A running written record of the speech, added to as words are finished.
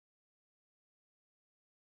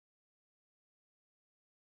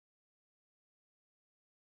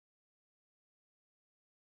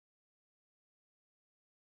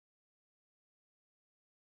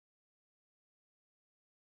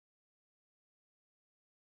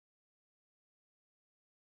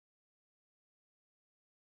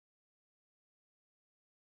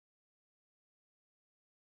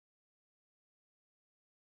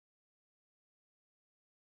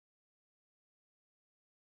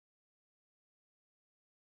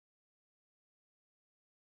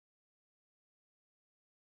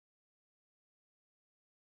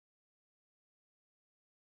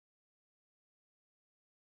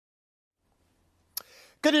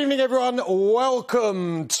Good evening, everyone.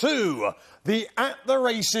 Welcome to the At the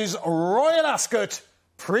Races Royal Ascot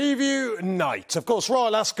preview night. Of course,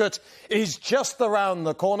 Royal Ascot is just around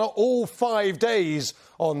the corner. All 5 days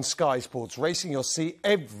on Sky Sports Racing. You'll see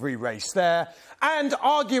every race there. And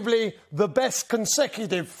arguably the best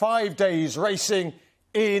consecutive 5 days racing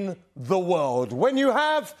in the world. When you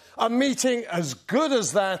have a meeting as good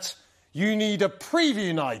as that, you need a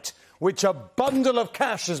preview night, which a bundle of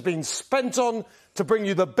cash has been spent on to bring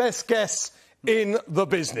you the best guests in the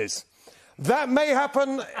business. That may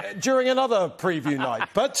happen during another preview night.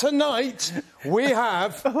 But tonight, we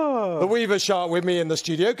have the Weaver Shark with me in the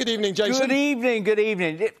studio. Good evening, Jason. Good evening, good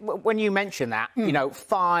evening. When you mention that, you know,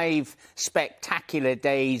 5 spectacular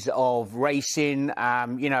days of racing,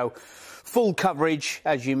 full coverage,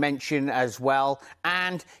 as you mentioned, as well.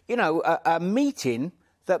 And, a meeting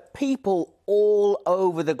that people all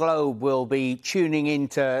over the globe will be tuning in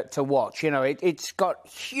to watch. It's got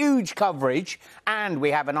huge coverage, and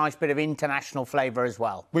we have a nice bit of international flavour as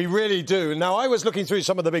well. We really do. Now, I was looking through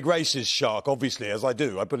some of the big races, Shark, obviously, as I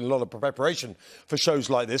do. I put in a lot of preparation for shows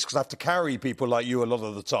like this because I have to carry people like you a lot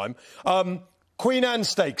of the time. Queen Anne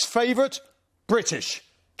Stakes, favourite, British.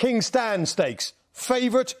 King Stan Stakes,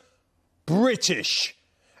 favourite, British.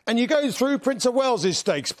 And you go through Prince of Wales's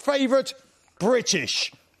Stakes, favourite,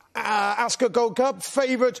 British. Ascot Gold Cup,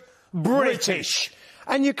 favourite, British.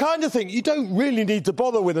 And you kind of think you don't really need to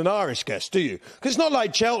bother with an Irish guest, do you? Because it's not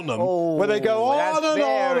like Cheltenham, where they go on and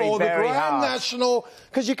on, or the Grand National.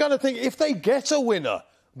 Because you kind of think if they get a winner,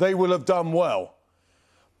 they will have done well.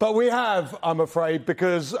 But we have, I'm afraid,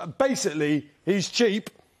 because basically he's cheap.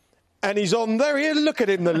 And he's on there. Here, look at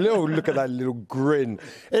him, look at that little grin.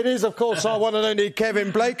 It is, of course, our one and only Kevin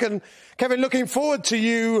Blake. And Kevin, looking forward to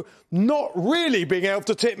you not really being able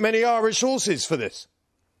to tip many Irish horses for this.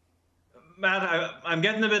 Matt, I'm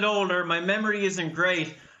getting a bit older. My memory isn't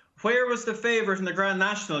great. Where was the favourite in the Grand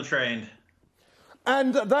National trained?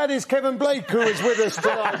 And that is Kevin Blake, who is with us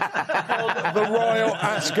tonight on the Royal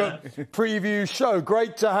Ascot preview show.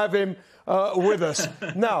 Great to have him with us.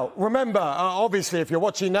 Now, remember, obviously, if you're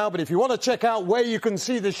watching now, but if you want to check out where you can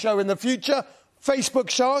see the show in the future,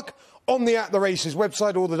 Facebook Shark, on the At The Races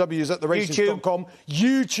website, all the W's at theraces.com.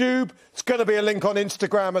 YouTube. It's going to be a link on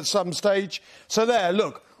Instagram at some stage. So there,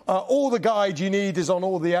 look, all the guide you need is on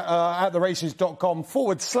all the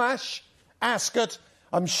attheraces.com/Ascot.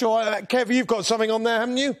 I'm sure, Kev, you've got something on there,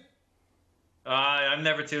 haven't you? I'm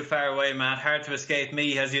never too far away, Matt. Hard to escape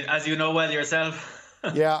me, as you know well yourself.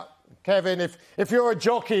 Yeah. Kevin, if you're a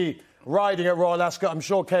jockey riding at Royal Ascot, I'm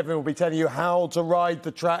sure Kevin will be telling you how to ride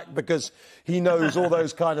the track because he knows all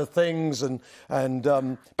those kind of things and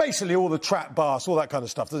basically all the trap bars, all that kind of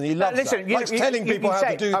stuff. Doesn't he? Loves that. Likes telling people how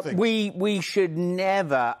to do things. We should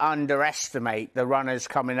never underestimate the runners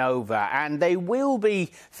coming over, and they will be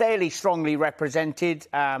fairly strongly represented.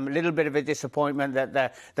 A little bit of a disappointment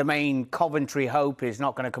that the main Coventry Hope is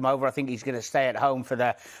not going to come over. I think he's going to stay at home for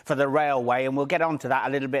the railway, and we'll get on to that a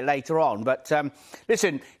little bit later on. But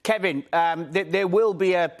listen, Kevin, there will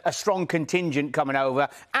be a strong contingent coming over,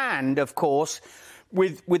 and of course,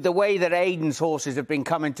 with the way that Aidan's horses have been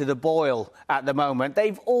coming to the boil at the moment,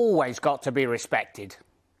 they've always got to be respected.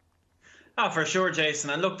 Oh, for sure, Jason.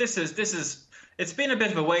 And look, it's been a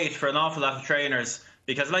bit of a wait for an awful lot of trainers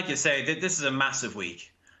because, like you say, this is a massive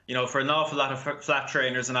week. For an awful lot of flat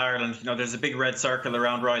trainers in Ireland, there's a big red circle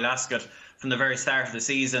around Royal Ascot from the very start of the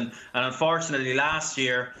season. And unfortunately, last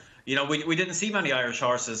year, we didn't see many Irish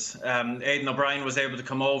horses. Aidan O'Brien was able to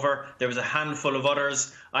come over. There was a handful of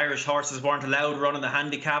others. Irish horses weren't allowed running the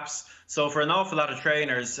handicaps. So for an awful lot of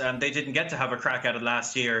trainers, they didn't get to have a crack at it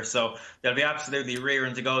last year. So they'll be absolutely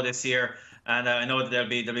rearing to go this year. And I know that there'll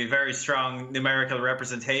be very strong numerical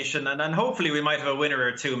representation. And hopefully we might have a winner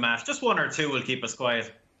or two, Matt. Just one or two will keep us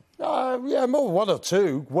quiet. Yeah, more one or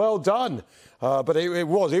two. Well done. But it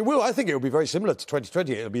will. I think it will be very similar to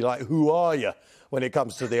 2020. It'll be like, who are you? When it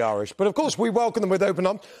comes to the Irish. But, of course, we welcome them with open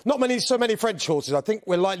arms. Not so many French horses. I think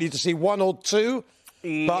we're likely to see one or two,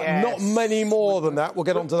 but not many more than that. We'll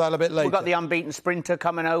get on to that a bit later. We've got the unbeaten sprinter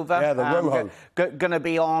coming over. Yeah, the Rojo. Going to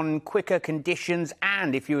be on quicker conditions,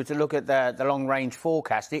 and if you were to look at the long-range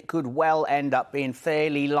forecast, it could well end up being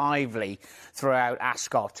fairly lively throughout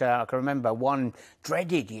Ascot. I can remember one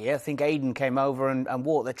dreaded year. I think Aidan came over and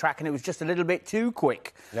walked the track, and it was just a little bit too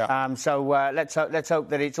quick. Yeah. So let's hope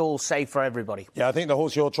that it's all safe for everybody. Yeah, I think the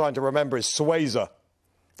horse you're trying to remember is Sueza.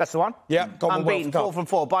 That's the one? Yeah, unbeaten, 4 from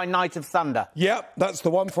 4, by Night of Thunder. Yeah, that's the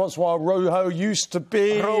one. Francois Rojo used to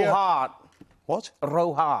be... Rohart. What?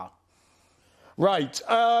 Rohart. Right,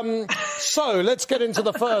 so let's get into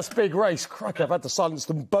the first big race. Crikey, I've had to silence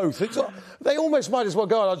them both. They almost might as well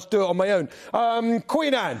go, I'll just do it on my own.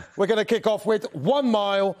 Queen Anne, we're going to kick off with 1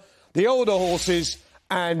 mile, the older horses,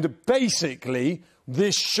 and basically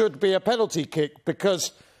this should be a penalty kick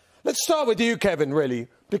because, let's start with you, Kevin, really,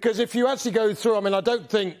 because if you actually go through, I mean, I don't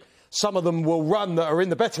think some of them will run that are in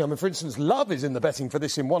the betting. I mean, for instance, Love is in the betting for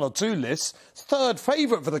this in 1 or 2 lists. Third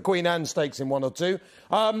favourite for the Queen Anne Stakes in 1 or 2.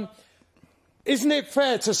 Isn't it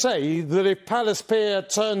fair to say that if Palace Pier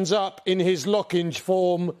turns up in his Lockinge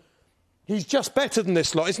form, he's just better than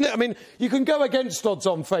this lot, isn't it? I mean, you can go against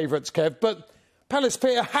odds-on favourites, Kev, but Palace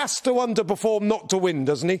Pier has to underperform not to win,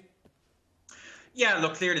 doesn't he? Yeah,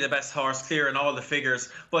 look, clearly the best horse, clear in all the figures.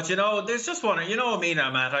 But, you know, there's just one, you know me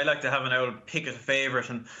now, Matt, I like to have an old pick at a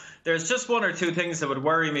favourite, and there's just 1 or 2 things that would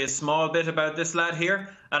worry me a small bit about this lad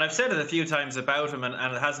here. And I've said it a few times about him, and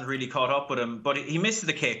it hasn't really caught up with him, but he missed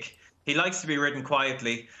the kick. He likes to be ridden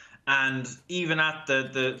quietly, and even at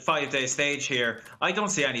the 5-day stage here, I don't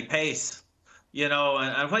see any pace. You know,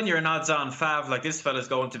 and when you're an odds-on fav like this fella's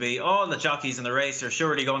going to be, all the jockeys in the race are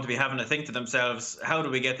surely going to be having to think to themselves, how do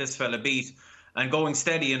we get this fella beat? And going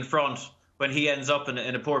steady in front when he ends up in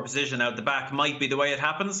a poor position out the back might be the way it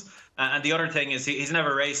happens. And the other thing is he's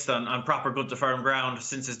never raced on proper good to firm ground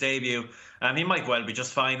since his debut. He might well be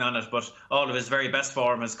just fine on it, but all of his very best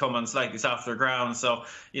form has come on slightly softer ground. So,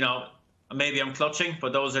 you know, maybe I'm clutching,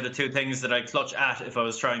 but those are the 2 things that I'd clutch at if I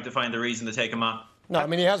was trying to find a reason to take him on. No, I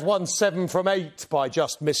mean, he has won 7 from 8 by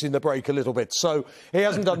just missing the break a little bit, so he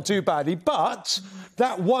hasn't done too badly. But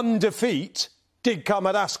that 1 defeat did come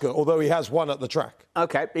at Ascot, although he has won at the track.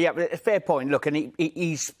 OK, yeah, fair point. Look, and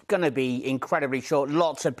he's going to be incredibly short.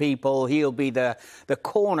 Lots of people. He'll be the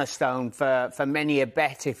cornerstone for many a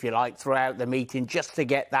bet, if you like, throughout the meeting, just to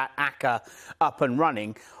get that ACCA up and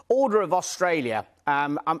running. Order of Australia.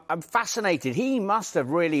 I'm fascinated. He must have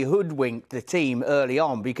really hoodwinked the team early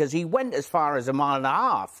on because he went as far as 1.5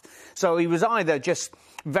 miles. So he was either just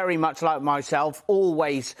very much like myself,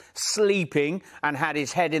 always sleeping and had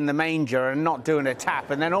his head in the manger and not doing a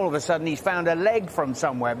tap. And then all of a sudden he's found a leg from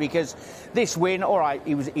somewhere because this win, all right,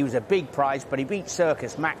 he was a big prize, but he beat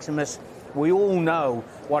Circus Maximus. We all know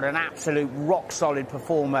what an absolute rock-solid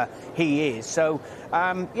performer he is. So,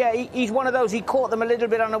 yeah, he's one of those. He caught them a little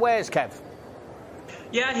bit unawares, Kev.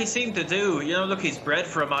 Yeah, he seemed to do. You know, look, he's bred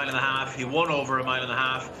for 1.5 miles. He won over 1.5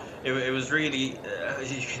 miles. It was really,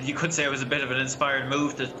 you could say it was a bit of an inspired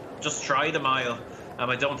move to just try the mile.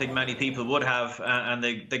 I don't think many people would have, and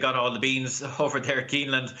they got all the beans over there at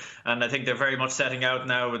Keeneland, and I think they're very much setting out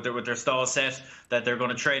now with their stall set that they're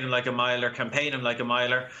going to train him like a miler, campaign him like a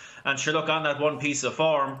miler. And sure, look, on that one piece of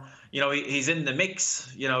form, you know, he's in the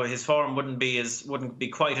mix. You know, his form wouldn't be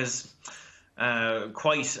quite as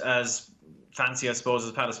fancy, I suppose,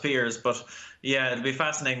 as Palace Piers, but yeah, it'll be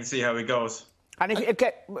fascinating to see how he goes. And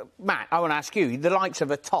Matt, I want to ask you, the likes of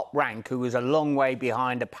a Top Rank, who was a long way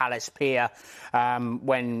behind a Palace Pier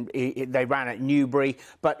when they ran at Newbury,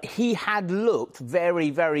 but he had looked very,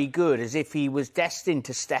 very good, as if he was destined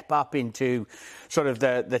to step up into sort of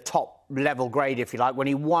the top level grade, if you like, when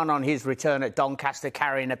he won on his return at Doncaster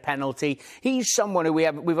carrying a penalty. He's someone who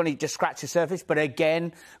we've only just scratched the surface, but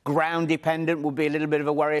again, ground dependent will be a little bit of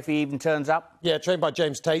a worry if he even turns up. Yeah, trained by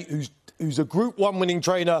James Tate, who's a Group 1 winning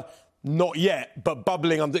trainer. Not yet, but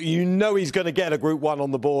bubbling under. You know he's going to get a Group 1 on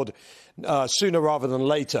the board sooner rather than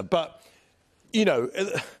later. But, you know,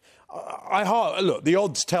 look, the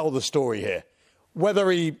odds tell the story here. Whether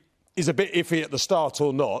he is a bit iffy at the start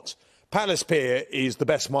or not, Palace Pier is the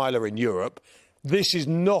best miler in Europe. This is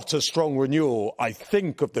not a strong renewal, I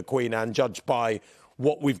think, of the Queen Anne, judged by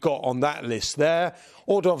what we've got on that list there.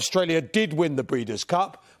 Order of Australia did win the Breeders'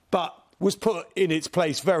 Cup, but was put in its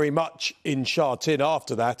place very much in Chartin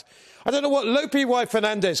after that. I don't know what Lope Y.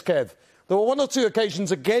 Fernandez, Kev. There were 1 or 2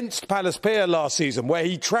 occasions against Palace Pier last season where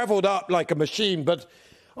he travelled up like a machine, but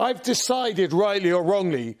I've decided, rightly or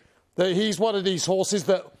wrongly, that he's one of these horses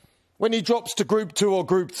that when he drops to Group 2 or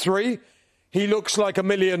Group 3, he looks like $1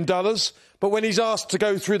 million. But when he's asked to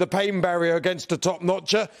go through the pain barrier against a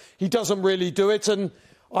top-notcher, he doesn't really do it. And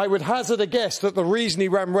I would hazard a guess that the reason he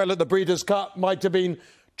ran well at the Breeders' Cup might have been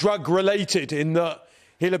drug-related, in that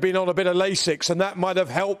he'll have been on a bit of Lasix, and that might have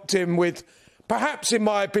helped him with, perhaps, in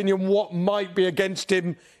my opinion, what might be against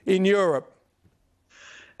him in Europe.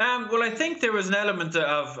 Well, I think there was an element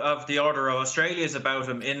of the Order of Australia's about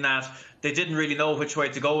him, in that they didn't really know which way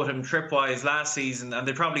to go with him trip-wise last season, and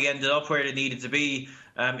they probably ended up where they needed to be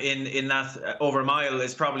in that over mile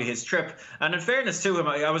is probably his trip. And in fairness to him,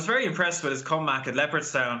 I was very impressed with his comeback at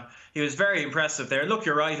Leopardstown. He was very impressive there. Look,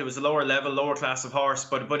 you're right, it was a lower level, lower class of horse,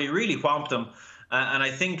 but he really whomped them. And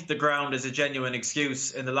I think the ground is a genuine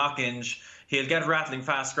excuse in the Lock-Inge. He'll get rattling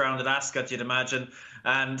fast ground at Ascot, you'd imagine.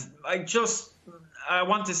 And I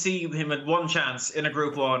want to see him at one chance in a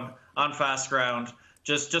Group 1 on fast ground,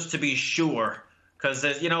 just to be sure. Because,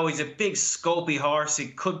 he's a big, scopy horse. He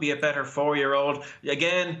could be a better 4-year-old.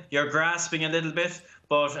 Again, you're grasping a little bit,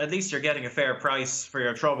 but at least you're getting a fair price for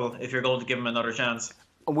your trouble if you're going to give him another chance.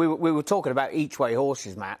 We were talking about each-way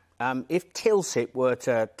horses, Matt. If Tilsit were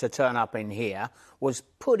to turn up in here, was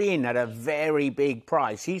put in at a very big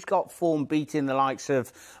price. He's got form beating the likes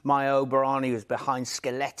of My Oberon. He was behind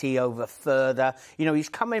Scaletti over further. He's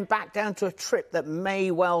coming back down to a trip that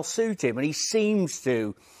may well suit him, and he seems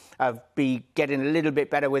to be getting a little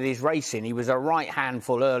bit better with his racing. He was a right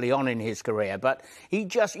handful early on in his career, but he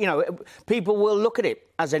just, people will look at it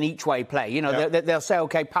as an each-way play. They'll say,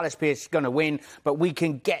 OK, Palace Pierce is going to win, but we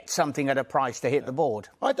can get something at a price to hit the board.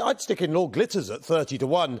 I'd stick in Lord Glitters at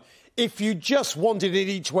 30-1 if you just wanted an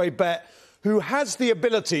each-way bet who has the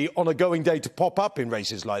ability on a going day to pop up in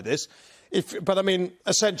races like this. But I mean,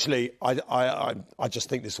 essentially, I just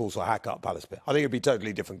think this horse will hack up Palace Pierce. I think it'd be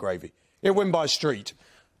totally different gravy. It'll win by street.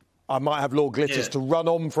 I might have Lord Glitters to run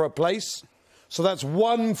on for a place. So that's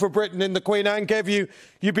 1 for Britain in the Queen Anne. Kev,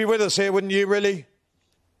 you'd be with us here, wouldn't you, really?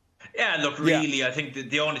 Yeah, look, really, I think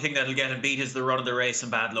the only thing that'll get him beat is the run of the race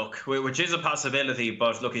and bad luck, which is a possibility,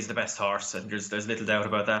 but look, he's the best horse, and there's little doubt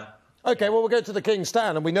about that. OK, well, we'll go to the King's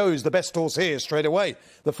Stand, and we know who's the best horse here straight away.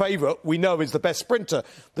 The favourite, we know, is the best sprinter.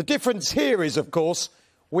 The difference here is, of course,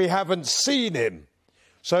 we haven't seen him.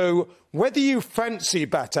 So whether you fancy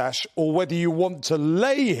Batash or whether you want to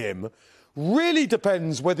lay him really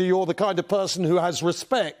depends whether you're the kind of person who has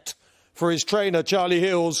respect for his trainer, Charlie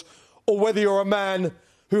Hills, or whether you're a man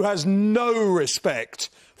who has no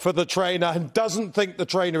respect for the trainer and doesn't think the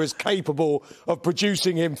trainer is capable of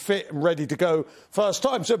producing him fit and ready to go first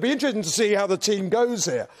time. So it'd be interesting to see how the team goes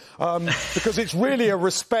here, because it's really a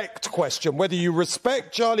respect question, whether you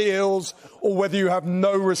respect Charlie Hills or whether you have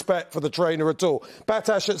no respect for the trainer at all.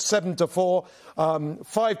 Batash at 7-4,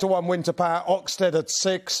 5-1 Winter Power, Oxted at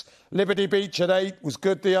 6, Liberty Beach at 8 was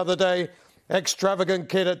good the other day, Extravagant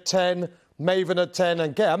Kid at 10, Maven at 10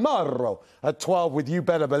 and Guermaro at 12 with You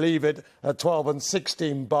Better Believe It at 12 and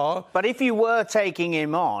 16 bar. But if you were taking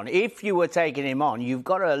him on, you've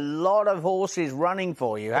got a lot of horses running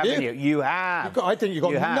for you, haven't you? You have. I think you've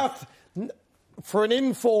got nothing. For an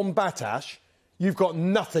informed Batash, you've got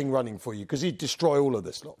nothing running for you because he'd destroy all of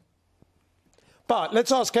this lot. But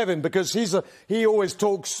let's ask Kevin, because he always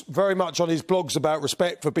talks very much on his blogs about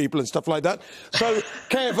respect for people and stuff like that. So,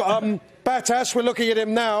 Kev, Batash, we're looking at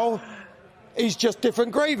him now. He's just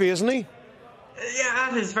different gravy, isn't he? Yeah,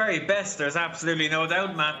 at his very best, there's absolutely no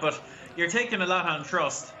doubt, Matt, but you're taking a lot on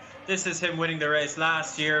trust. This is him winning the race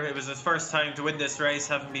last year. It was his first time to win this race,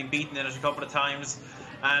 having been beaten in it a couple of times.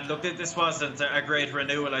 And look, this wasn't a great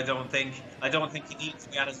renewal, I don't think. I don't think he needs to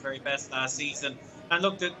be at his very best last season. And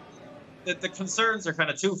look, the concerns are kind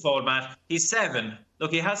of twofold, Matt. He's 7.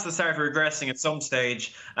 Look, he has to start regressing at some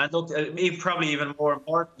stage. And look, probably even more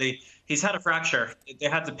importantly, he's had a fracture. They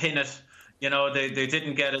had to pin it. They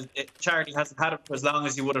didn't get it. Charity hasn't had it for as long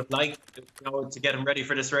as he would have liked, to get him ready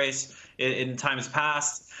for this race in times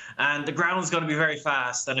past. And the ground's going to be very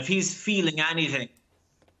fast. And if he's feeling anything,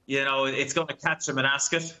 it's going to catch him at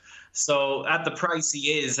Ascot. So at the price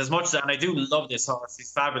he is, as much as, and I do love this horse,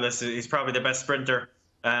 he's fabulous. He's probably the best sprinter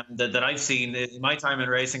that I've seen in my time in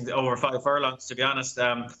racing, over 5 furlongs, to be honest.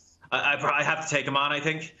 I have to take him on, I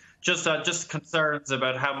think. Just concerns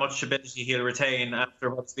about how much ability he'll retain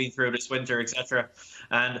after what's been through this winter, etc.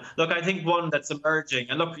 And look, I think one that's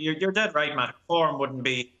emerging, and look, you're dead right, Matt. Form wouldn't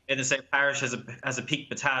be in the same parish as a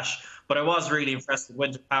peak Batash, but I was really impressed with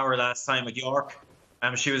Winter Power last time at York.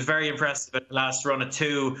 She was very impressive at the last run at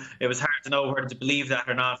 2. It was hard to know whether to believe that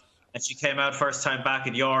or not. And she came out first time back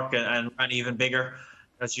at York and ran even bigger.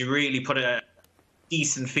 As she really put a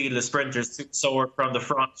decent field of sprinters soared from the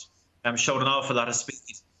front, showed an awful lot of speed.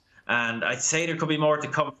 And I'd say there could be more to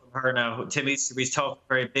come from her now. Tim Easterby's talking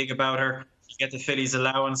very big about her. She get the fillies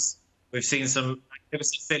allowance. We've seen some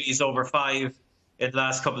magnificent fillies over 5 in the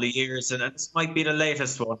last couple of years, and this might be the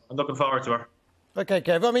latest one. I'm looking forward to her. OK,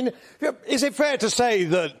 Kev. I mean, is it fair to say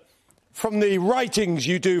that from the writings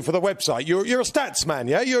you do for the website, you're a stats man,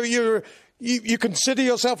 yeah? You consider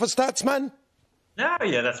yourself a stats man?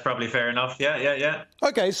 Yeah, that's probably fair enough. Yeah.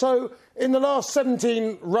 OK, so in the last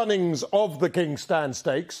 17 runnings of the King's Stand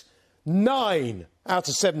Stakes, 9 out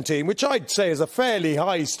of 17, which I'd say is a fairly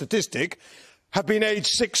high statistic, have been aged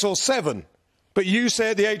 6 or 7. But you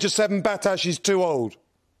say at the age of 7, Batash is too old.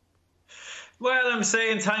 Well, I'm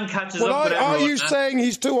saying time catches up with everyone. Are you saying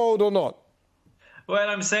he's too old or not? Well,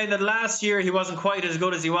 I'm saying that last year he wasn't quite as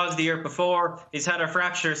good as he was the year before. He's had a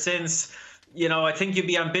fracture since. You know, I think you'd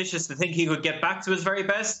be ambitious to think he could get back to his very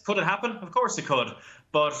best. Could it happen? Of course it could.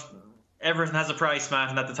 But everything has a price, Matt,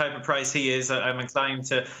 and at the type of price he is, I'm inclined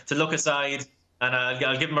to look aside. And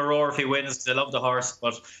I'll give him a roar if he wins, because I love the horse.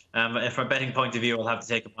 But from a betting point of view, I'll have to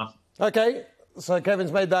take him on. OK, so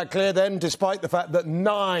Kevin's made that clear then, despite the fact that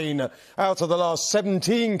 9 out of the last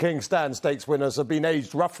 17 King's Stand Stakes winners have been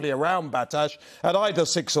aged roughly around Battash at either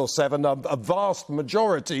 6 or 7. A vast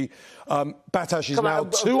majority. Battash is now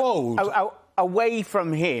too old. Away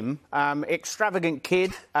from him, Extravagant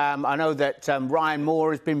Kid. I know that Ryan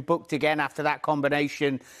Moore has been booked again after that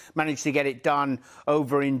combination managed to get it done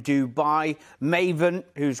over in Dubai. Maven,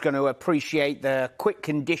 who's going to appreciate the quick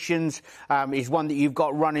conditions, is one that you've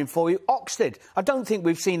got running for you. Oxted, I don't think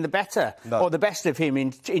we've seen the better or the best of him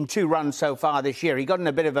in 2 runs so far this year. He got in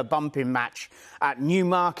a bit of a bumping match at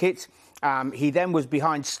Newmarket. He then was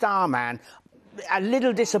behind Starman. A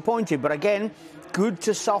little disappointed, but again, good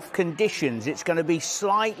to soft conditions. It's going to be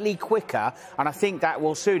slightly quicker, and I think that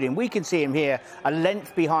will suit him. We can see him here a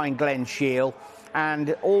length behind Glen Shiel,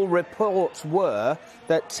 and all reports were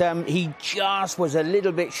that he just was a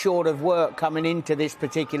little bit short of work coming into this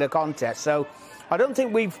particular contest. So I don't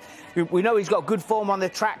think we know he's got good form on the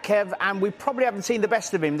track, Kev, and we probably haven't seen the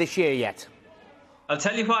best of him this year yet. I'll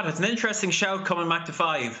tell you what, it's an interesting shout coming back to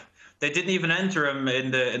 5. They didn't even enter him in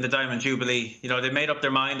the Diamond Jubilee. You know, they made up their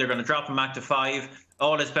mind they're going to drop him back to 5.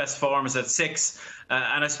 All his best form is at 6.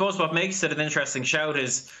 And I suppose what makes it an interesting shout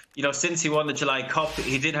is, you know, since he won the July Cup,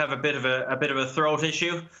 he did have a bit of a throat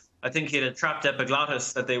issue. I think he had a trapped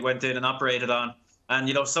epiglottis that they went in and operated on. And,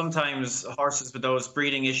 you know, sometimes horses with those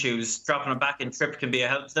breathing issues, dropping them back in trip can be a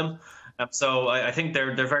help to them. So I think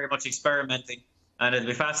they're very much experimenting, and it'll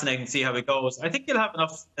be fascinating to see how it goes. I think he'll have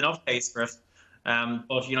enough pace for it.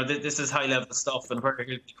 But, you know, this is high-level stuff, and whether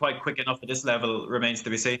he'll be quite quick enough at this level remains to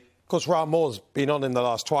be seen. Of course, Ryan Moore's been on in the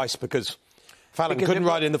last twice because Fallon couldn't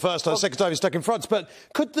ride in the first time. The second time he stuck in front. But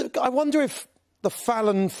I wonder if the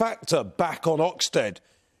Fallon factor back on Oxted,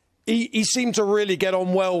 he seemed to really get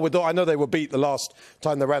on well with... I know they were beat the last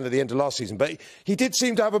time they ran at the end of last season, but he did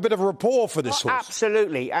seem to have a bit of a rapport for this horse.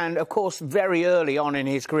 Absolutely. And, of course, very early on in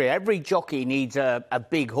his career, every jockey needs a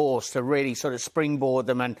big horse to really sort of springboard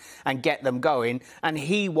them and get them going. And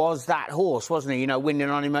he was that horse, wasn't he? You know, winning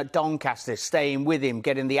on him at Doncaster, staying with him,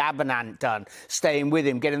 getting the Abernant done, staying with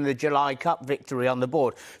him, getting the July Cup victory on the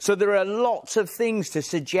board. So there are lots of things to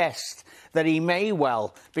suggest that he may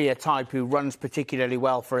well be a type who runs particularly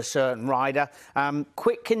well for a certain rider.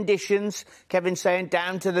 Quick conditions, Kevin's saying,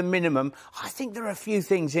 down to the minimum. I think there are a few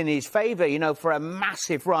things in his favour, you know, for a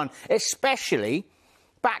massive run, especially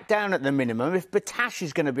back down at the minimum. If Battash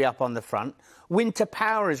is going to be up on the front, Winter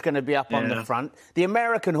Power is going to be up on the front, the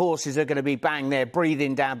American horses are going to be bang there,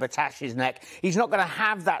 breathing down Battash's neck. He's not going to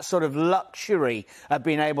have that sort of luxury of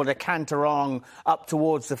being able to canter on up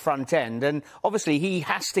towards the front end. And obviously he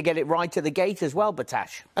has to get it right at the gate as well,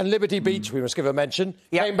 Battash. And Liberty Beach, we must give a mention,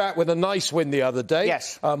 came back with a nice win the other day.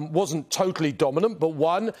 Yes. Wasn't totally dominant, but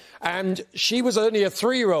won. And she was only a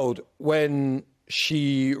 3-year-old when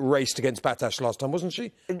she raced against Battash last time, wasn't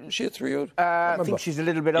she? Was she a 3-year-old? I think she's a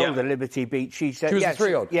little bit older, Liberty Beach. She was a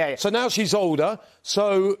 3-year-old. Yeah. So now she's older.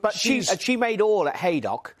 But she made all at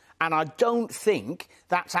Haydock, and I don't think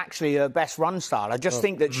that's actually her best run style. I just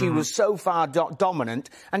think that she was so far dominant,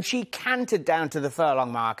 and she cantered down to the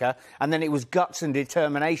furlong marker, and then it was guts and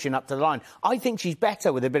determination up to the line. I think she's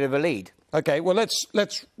better with a bit of a lead. OK, well,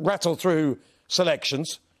 let's rattle through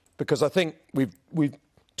selections, because I think we've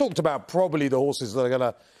talked about probably the horses that are going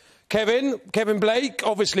to... Kevin Blake,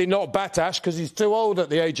 obviously not Battash because he's too old at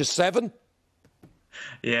the age of 7.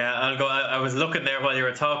 Yeah, I'll go. I was looking there while you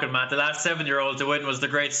were talking, Matt. The last 7-year-old to win was the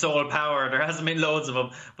Great Soul Power. There hasn't been loads of them,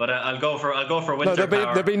 but I'll go for Winter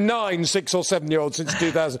Power. There've been 9 6 or 7-year-olds since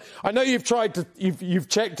 2000. I know you've checked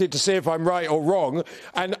it to see if I'm right or wrong,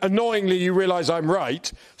 and annoyingly you realise I'm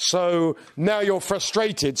right. So now you're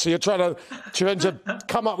frustrated. So you're trying to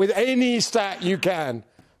come up with any stat you can.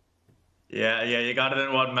 Yeah, you got it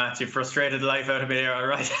in one, Matt. You frustrated the life out of me here, all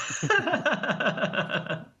right.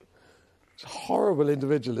 It's a horrible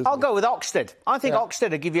individual, isn't I'll go with Oxted. I think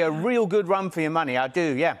Oxted will give you a real good run for your money. I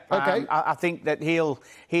do, yeah. OK. I think that he'll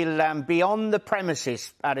be on the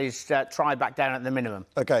premises at his try back down at the minimum.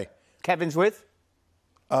 OK. Kevin's with?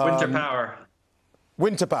 Winter Power.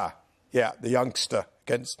 Winter Power, yeah, the youngster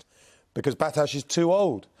because Battash is too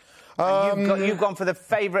old. And you've gone for the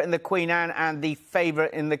favourite in the Queen Anne and the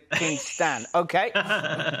favourite in the King's Stand. OK.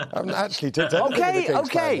 I haven't actually tipped anything in the King's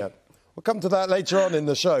Stand yet. We'll come to that later on in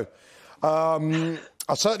the show.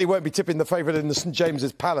 I certainly won't be tipping the favourite in the St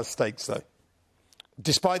James's Palace Stakes, though.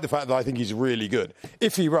 despite the fact that I think he's really good.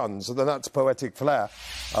 If he runs, then that's poetic flair.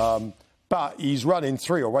 But he's run in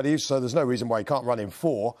 3 already, so there's no reason why he can't run in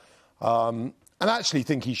 4. And I actually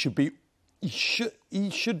think he should be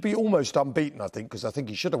almost unbeaten, I think, because I think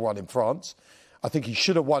he should have won in France. I think he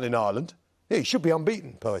should have won in Ireland. Yeah, he should be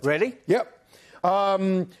unbeaten, poetic. Really? Yep.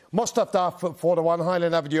 Mostaf Daf at 4-1,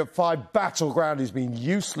 Highland Avenue at 5, Battleground has been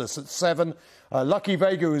useless at 7, Lucky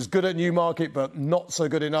Vega, who's good at Newmarket but not so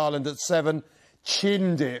good in Ireland, at 7,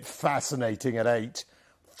 Chindit, fascinating, at 8,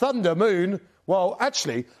 Thunder Moon, well,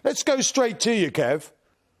 actually, let's go straight to you, Kev,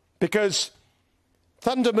 because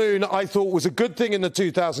Thunder Moon, I thought, was a good thing in the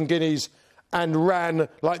 2,000 guineas and ran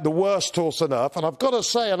like the worst horse on earth, and I've got to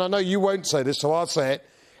say, and I know you won't say this, so I'll say it,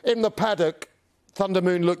 in the paddock, Thunder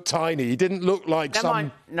Moon looked tiny. He didn't look like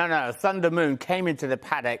No. Thunder Moon came into the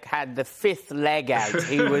paddock, had the 5th leg out.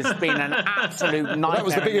 He was being an absolute nightmare. Well, that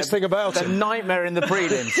was the biggest thing about him. The nightmare in the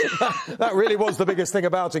prelims. That really was the biggest thing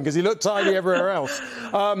about him, because he looked tiny everywhere else.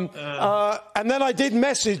 And then I did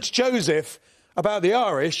message Joseph about the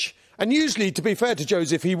Irish. And usually, to be fair to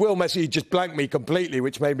Joseph, he will message, he just blanked me completely,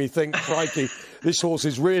 which made me think, crikey, this horse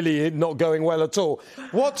is really not going well at all.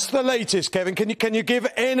 What's the latest, Kevin? Can you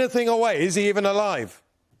give anything away? Is he even alive?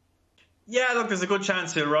 Yeah, look, there's a good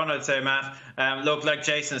chance he'll run, I'd say, Matt. Look, like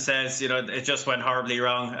Jason says, it just went horribly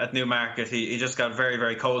wrong at Newmarket. He just got very,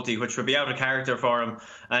 very colty, which would be out of character for him.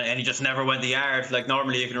 And he just never went the yard. Like,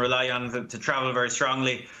 normally you can rely on him to travel very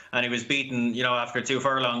strongly. And he was beaten, after 2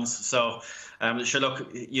 furlongs. So... sure, look,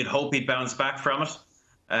 you'd hope he'd bounce back from it,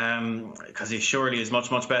 because he surely is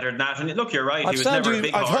much, much better than that. And look, you're right, he was never a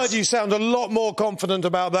big horse. I've heard you sound a lot more confident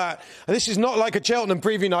about that. And this is not like a Cheltenham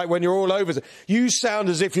preview night when you're all over. You sound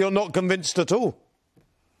as if you're not convinced at all.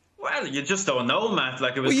 Well, you just don't know, Matt.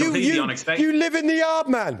 Like, it was completely unexpected. You live in the yard,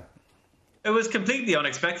 man. It was completely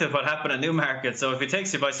unexpected what happened at Newmarket. So if he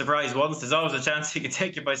takes you by surprise once, there's always a chance he could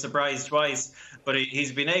take you by surprise twice. But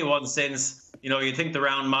he's been A1 since. You think the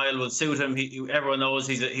round mile will suit him. Everyone knows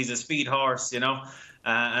he's a speed horse,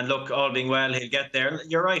 And look, all being well, he'll get there.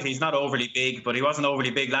 You're right, he's not overly big, but he wasn't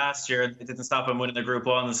overly big last year. It didn't stop him winning the Group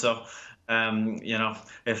 1. So,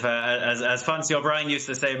 if as Fancy O'Brien used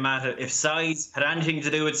to say, Matt, if size had anything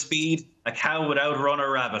to do with speed, a cow would outrun a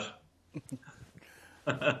rabbit.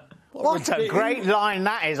 What a great line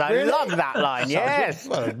that is. I love that line, yes.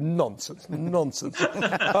 Well, nonsense. OK,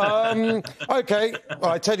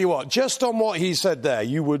 well, I tell you what, just on what he said there,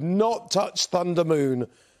 you would not touch Thunder Moon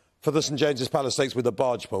for the St James's Palace Stakes with a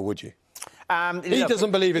barge pole, would you? He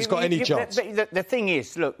doesn't believe it's got any chance. The thing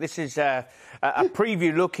is, look, this is a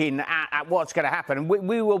preview looking at what's going to happen.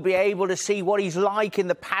 We will be able to see what he's like in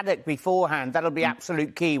the paddock beforehand. That'll be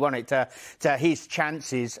absolute key, won't it, to his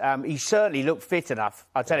chances. He certainly looked fit enough,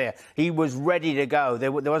 I'll tell you. He was ready to go.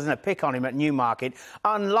 There wasn't a pick on him at Newmarket,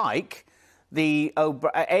 unlike the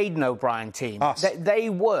Aidan O'Brien team. They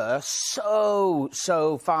were so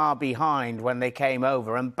far behind when they came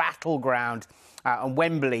over, and Battleground and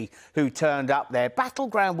Wembley, who turned up there.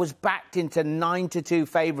 Battleground was backed into 9-2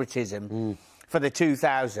 favouritism for the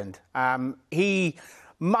 2000. He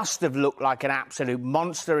must have looked like an absolute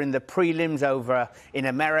monster in the prelims over in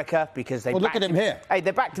America, because they look at him here. Hey, they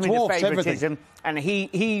backed him into favouritism, and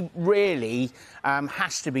he really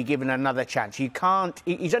has to be given another chance. You can't.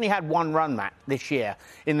 He's only had 1 run, Matt, this year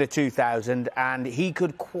in the 2000, and he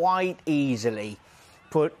could quite easily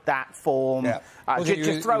put that form,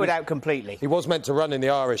 just throw it out completely. He was meant to run in the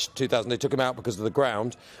Irish 2000. They took him out because of the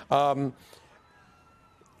ground.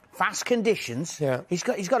 Fast conditions. Yeah. He's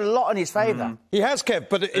got a lot in his favour. He has, Kev,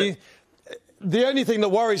 but the only thing that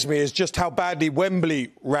worries me is just how badly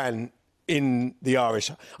Wembley ran in the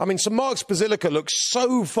Irish. I mean, St Mark's Basilica looks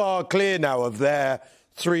so far clear now of their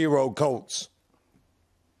 3-year-old colts.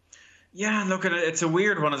 Yeah, look, it's a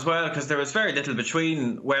weird one as well, because there was very little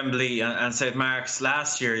between Wembley and St Mark's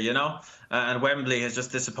last year, and Wembley has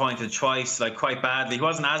just disappointed twice, like quite badly. He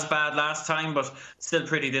wasn't as bad last time, but still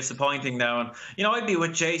pretty disappointing now. And, I'd be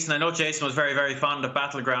with Jason. I know Jason was very, very fond of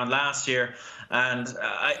Battleground last year, and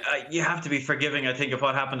you have to be forgiving, I think, of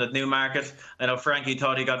what happened at Newmarket. I know Frankie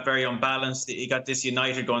thought he got very unbalanced. He got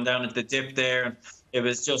disunited going down at the dip there, and it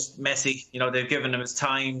was just messy. They've given him his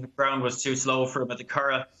time. The ground was too slow for him at the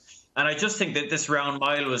Curragh. And I just think that this round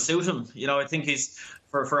mile will suit him. I think he's,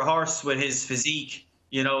 for a horse with his physique,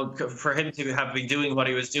 for him to have been doing what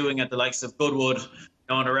he was doing at the likes of Goodwood,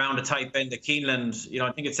 and around a tight bend at Keeneland,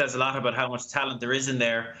 I think it says a lot about how much talent there is in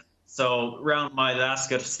there. So round mile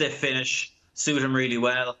Ascot, stiff finish, suit him really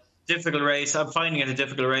well. Difficult race. I'm finding it a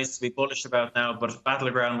difficult race to be bullish about now, but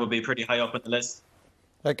Battleground will be pretty high up in the list.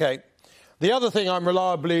 OK. The other thing, I'm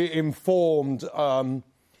reliably informed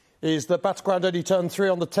is that Battleground only turned 3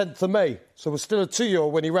 on the 10th of May. So was still a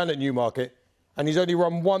 2-year-old when he ran at Newmarket. And he's only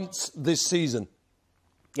run once this season.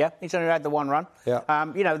 Yeah, he's only had the one run. Yeah.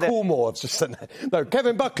 Coolmore, I've just said that. No,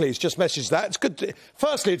 Kevin Buckley's just messaged that. It's good.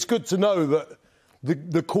 Firstly, it's good to know that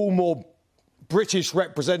the Coolmore British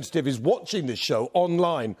representative is watching this show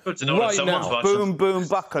online good to know right that now. watching. Boom, boom,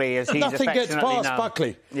 Buckley, as he's Nothing gets past known.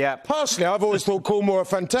 Buckley. Yeah. Personally, I've always thought Coolmore are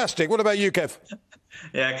fantastic. What about you, Kev?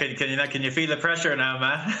 Yeah, can you feel the pressure now,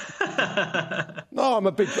 man? No, I'm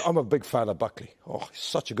a big fan of Buckley. Oh, he's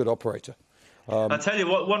such a good operator. I'll tell you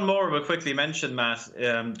what. One more we'll quickly mention, Matt,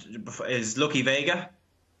 is Lucky Vega,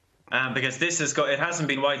 because it hasn't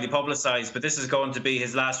been widely publicised, but this is going to be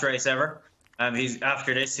his last race ever.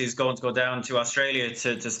 After this, he's going to go down to Australia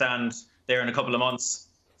to stand there in a couple of months.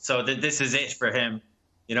 So this is it for him,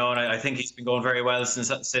 and I think he's been going very well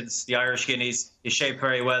since the Irish Guineas. He's shaped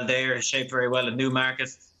very well there. He's shaped very well at Newmarket,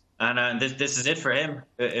 and this is it for him.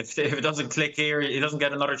 If it doesn't click here, he doesn't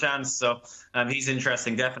get another chance. So he's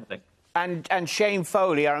interesting, definitely. And Shane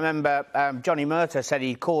Foley, I remember Johnny Murtagh said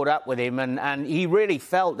he caught up with him, and he really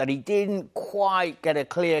felt that he didn't quite get a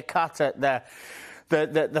clear cut at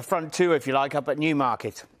the front two, if you like, up at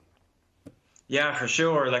Newmarket. Yeah, for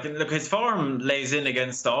sure. Look, his form lays in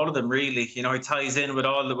against all of them, really. He ties in with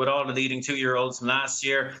all the leading 2-year-olds from last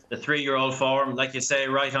year. The 3-year-old form, like you say,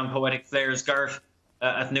 right on Poetic Flair's girth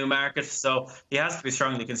at Newmarket. So he has to be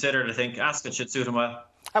strongly considered. I think Ascot should suit him well.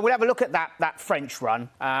 And we'll have a look at that French run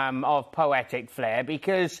of Poetic Flair,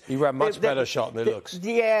 because he ran much better shot than it looks.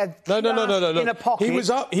 Yeah, no. In a pocket.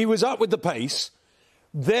 He was up with the pace.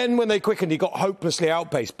 Then when they quickened, he got hopelessly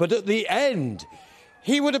outpaced. But at the end,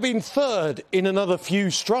 he would have been third in another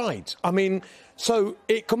few strides. I mean, so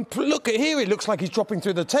look at here. It looks like he's dropping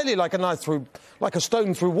through the telly like a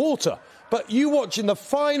stone through water. But you watch in the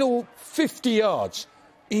final 50 yards,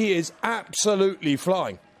 he is absolutely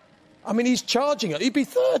flying. I mean, he's charging it. He'd be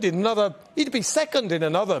second in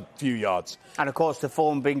another few yards. And, of course, the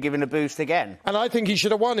form being given a boost again. And I think he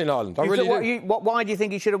should have won in Ireland. I really do. Why do you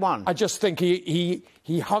think he should have won? I just think he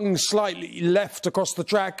hung slightly left across the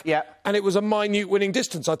track. Yeah. And it was a minute winning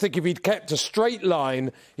distance. I think if he'd kept a straight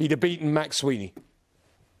line, he'd have beaten Max Sweeney.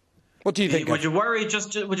 What do you think? Would you worry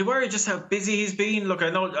just how busy he's been? Look, I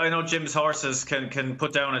know Jim's horses can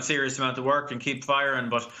put down a serious amount of work and keep firing,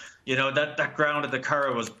 but that ground at the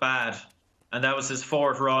Curragh was bad, and that was his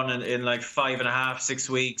 4th run in like 5.5, 6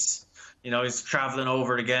 weeks. He's travelling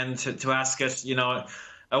over it again to Ascot.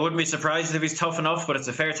 I wouldn't be surprised if he's tough enough, but it's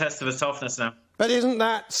a fair test of his toughness now. But isn't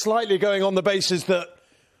that slightly going on the basis that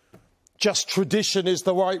just tradition is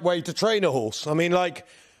the right way to train a horse? I mean,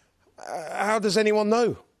 how does anyone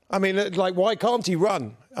know? I mean, why can't he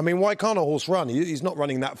run? I mean, why can't a horse run? He's not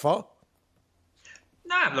running that far.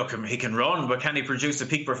 Nah, look, he can run, but can he produce a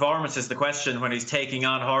peak performance is the question when he's taking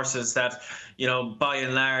on horses that, by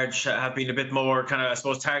and large have been a bit more kind of, I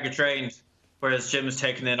suppose, target trained, whereas Jim's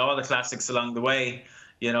taken in all the classics along the way.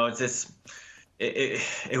 It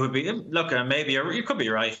would be, look, maybe you could be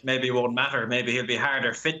right. Maybe it won't matter. Maybe he'll be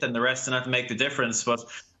harder fit than the rest and not make the difference. But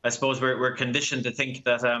I suppose we're conditioned to think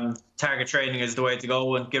that target training is the way to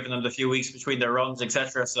go, and giving them the few weeks between their runs,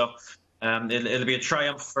 etc. So it'll be a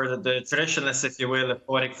triumph for the traditionalists, if you will, if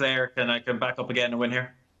Poetic Flair can back up again and win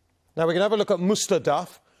here. Now we can have a look at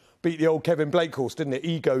Mustardaf. Beat the old Kevin Blake horse, didn't it?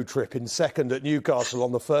 Ego Trip in second at Newcastle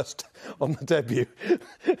on the debut.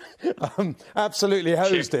 Absolutely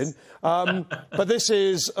hosed in. But this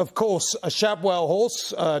is, of course, a Shabwell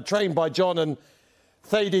horse, trained by John and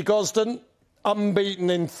Thady Gosden,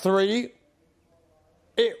 unbeaten in 3.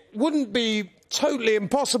 It wouldn't be totally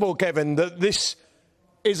impossible, Kevin, that this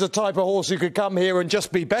is a type of horse who could come here and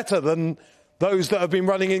just be better than those that have been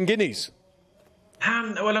running in Guineas.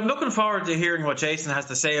 Well, I'm looking forward to hearing what Jason has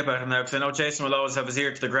to say about him now, because I know Jason will always have his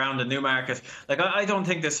ear to the ground in Newmarket. I don't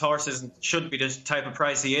think this horse should be the type of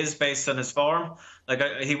price he is based on his form.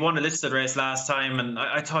 He won a listed race last time, and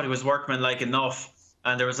I thought he was workmanlike enough.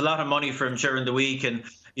 And there was a lot of money for him during the week, and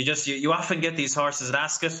you often get these horses at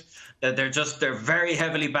Ascot that they're very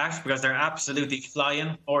heavily backed because they're absolutely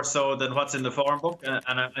flying, more so than what's in the form book. And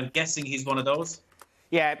I'm guessing he's one of those.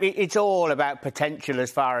 Yeah, it's all about potential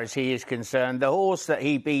as far as he is concerned. The horse that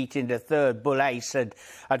he beat in the 3rd, Bull Ace, had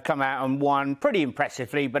come out and won pretty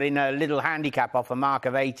impressively, but in a little handicap off a mark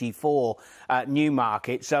of 84 at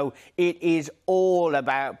Newmarket. So it is all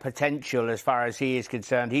about potential as far as he is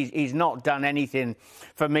concerned. He's not done anything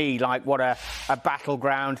for me like what a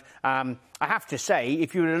battleground. I have to say,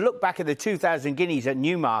 if you were to look back at the 2,000 guineas at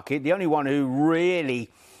Newmarket, the only one who really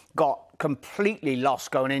got completely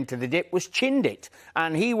lost going into the dip was Chindit,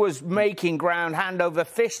 and he was making ground hand over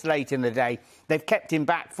fist late in the day. They've kept him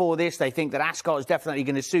back for this. They think that Ascot is definitely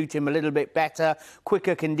going to suit him a little bit better,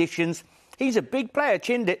 quicker conditions. He's a big player,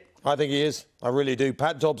 Chindit. I think he is. I really do.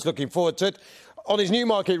 Pat Dobbs looking forward to it. On his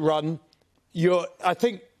Newmarket run, I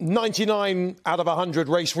think 99 out of 100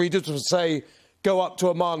 race readers would say go up to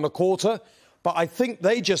a mile and a quarter. But I think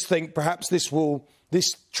they just think perhaps this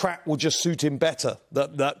track will just suit him better.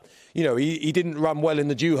 That he didn't run well in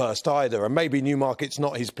the Dewhurst either, and maybe Newmarket's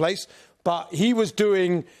not his place. But he was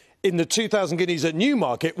doing in the 2,000 guineas at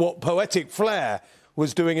Newmarket what Poetic Flair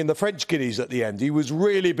was doing in the French guineas at the end. He was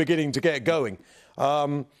really beginning to get going.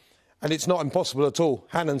 And it's not impossible at all.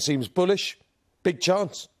 Hannon seems bullish. Big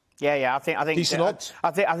chance. Yeah. I think decent odds.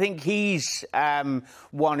 I think he's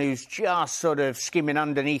one who's just sort of skimming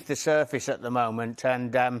underneath the surface at the moment,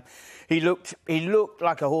 and he looked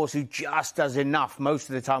like a horse who just does enough most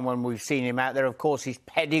of the time when we've seen him out there. Of course, his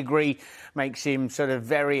pedigree makes him sort of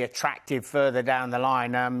very attractive further down the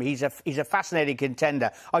line. He's a fascinating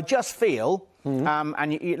contender. I just feel,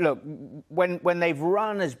 look, when they've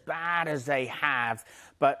run as bad as they have,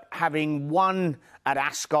 but having won at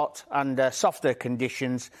Ascot under softer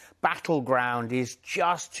conditions, Battleground is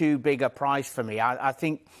just too big a price for me. I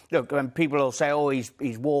think, look, when people will say, oh, he's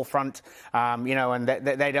Warfront, and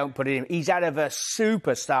they don't put it in. He's out of a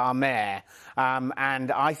superstar mare,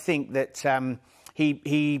 and I think that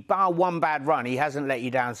he bar one bad run, he hasn't let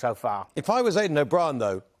you down so far. If I was Aidan O'Brien,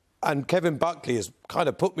 though, and Kevin Buckley has kind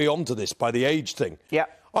of put me onto this by the age thing,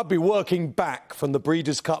 I'd be working back from the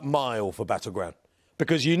Breeders' Cup Mile for Battleground.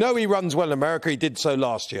 Because he runs well in America. He did so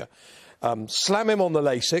last year. Slam him on the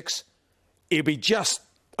Lasix. He'll be just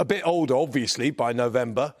a bit older, obviously, by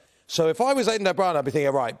November. So if I was Aidan O'Brien, I'd be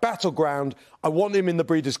thinking, right, Battleground, I want him in the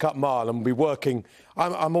Breeders' Cup Mile and be working.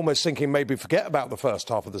 I'm almost thinking maybe forget about the first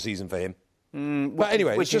half of the season for him. But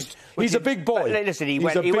anyway, he's a big boy. Listen, he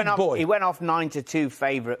went off 9-2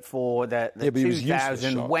 favourite for the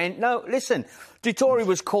 2000. Listen, Dettori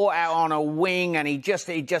was caught out on a wing, and he just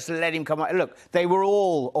let him come out. Look, they were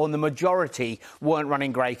all, or the majority, weren't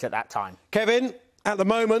running great at that time. Kevin, at the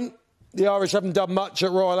moment, the Irish haven't done much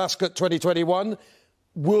at Royal Ascot 2021.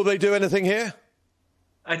 Will they do anything here?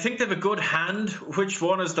 I think they have a good hand. Which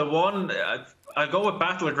one is the one? I'll go with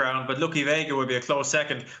Battleground, but Lucky Vega would be a close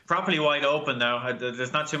second. Properly wide open now.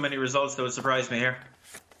 There's not too many results that would surprise me here.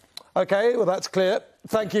 OK, well, that's clear.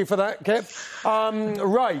 Thank you for that, Kip.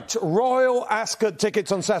 Right, Royal Ascot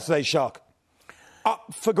tickets on Saturday, Shark.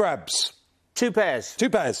 Up for grabs. Two pairs.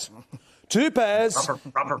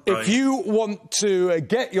 Proper if you want to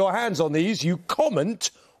get your hands on these, you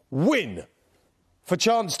comment win for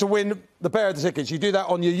chance to win the pair of the tickets. You do that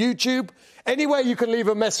on your YouTube. Anywhere you can leave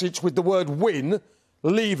a message with the word win,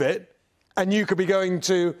 leave it, and you could be going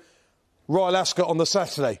to Royal Ascot on the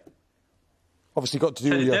Saturday. Obviously got to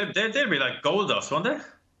do your... They'd be like gold dust, wouldn't they?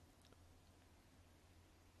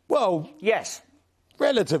 Well... Yes.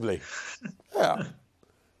 Relatively. Yeah.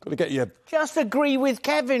 Got to get you... Just agree with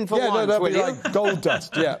Kevin for once, that'd will be you? like gold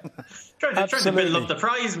dust, yeah. Trying to build up the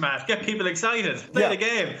prize, Matt. Get people excited. Play the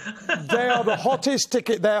game. They are the hottest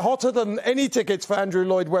ticket. They're hotter than any tickets for Andrew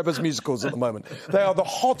Lloyd Webber's musicals at the moment. They are the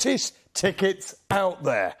hottest tickets out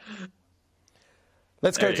there.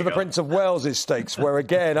 Let's go to the Prince of Wales's stakes, where,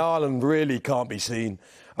 again, Ireland really can't be seen.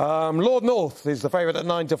 Lord North is the favourite at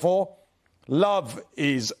 9-4. Love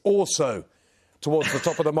is also towards the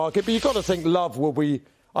top of the market. But you've got to think Love will be...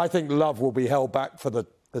 I think Love will be held back for the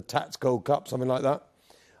Tats Gold Cup, something like that.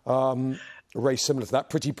 A race similar to that.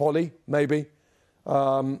 Pretty Polly, maybe.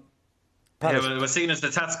 It was seen as the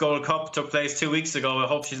Tats Gold Cup took place 2 weeks ago. I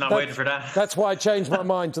hope she's not waiting for that. That's why I changed my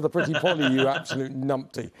mind to the Pretty Polly, you absolute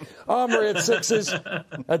numpty. Armory at 6s.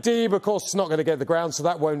 Adib, of course, is not going to get the ground, so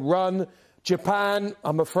that won't run. Japan,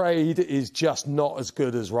 I'm afraid, is just not as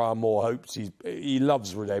good as Ryan Moore hopes. He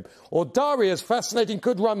loves Redeb. Or Darius, fascinating,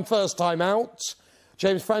 could run first time out.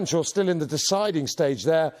 James Fanshawe still in the deciding stage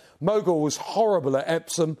there. Mogul was horrible at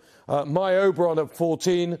Epsom. My Oberon at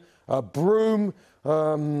 14. Broome,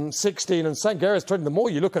 16. And Sangaris 20. The more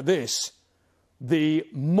you look at this, the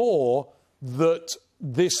more that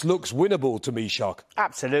this looks winnable to me, Shark.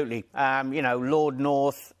 Absolutely. Lord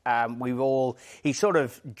North, he sort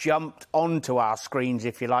of jumped onto our screens,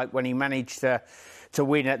 if you like, when he managed to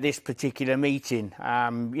win at this particular meeting.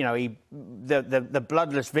 The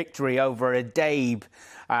bloodless victory over Adabe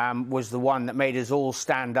was the one that made us all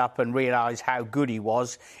stand up and realise how good he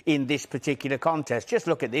was in this particular contest. Just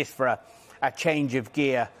look at this for a change of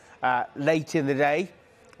gear late in the day.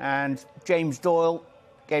 And James Doyle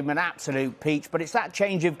gave him an absolute peach, but it's that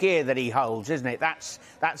change of gear that he holds, isn't it? That's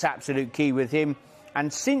absolute key with him.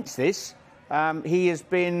 And since this, he has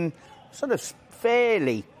been sort of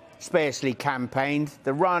fairly sparsely campaigned.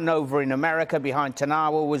 The run over in America behind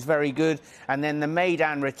Tanawa was very good. And then the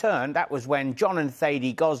Meydan return, that was when John and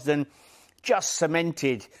Thady Gosden just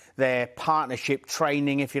cemented their partnership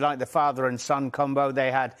training, if you like, the father and son combo.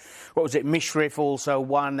 They had, Mishrif also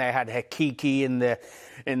won. They had Hakiki in the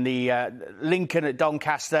Lincoln at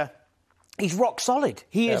Doncaster. He's rock solid.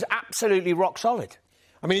 He is absolutely rock solid.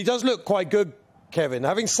 I mean, he does look quite good, Kevin.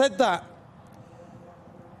 Having said that,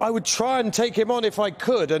 I would try and take him on if I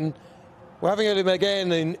could, and we're having him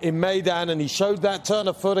again in Meydan, and he showed that turn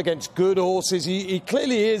of foot against good horses. He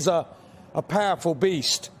clearly is a powerful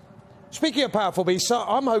beast. Speaking of powerful beasts,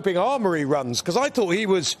 I'm hoping Armory runs, because I thought he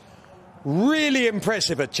was really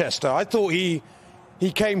impressive at Chester. I thought he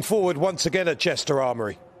came forward once again at Chester,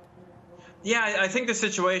 Armory. Yeah, I think the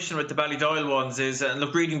situation with the Ballydoyle ones is, and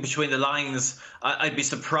look, reading between the lines, I'd be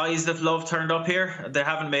surprised if Love turned up here. They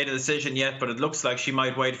haven't made a decision yet, but it looks like she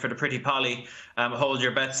might wait for the Pretty Polly. Hold your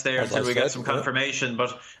bets there until we get some confirmation.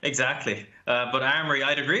 But exactly. But Armory,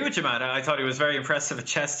 I'd agree with you, Matt. I thought he was very impressive at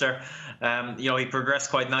Chester. He progressed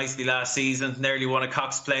quite nicely last season, nearly won a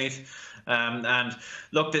Cox Plate. And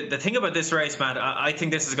look, the thing about this race, Matt, I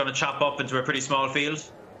think this is going to chop up into a pretty small field.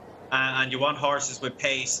 And you want horses with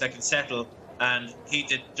pace that can settle, and he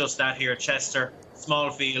did just that here at Chester.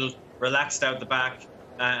 Small field, relaxed out the back,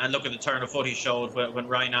 and look at the turn of foot he showed when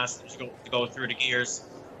Ryan asked him to go through the gears.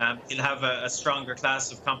 He'll have a stronger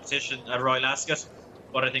class of competition at Royal Ascot,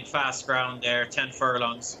 but I think fast ground there, 10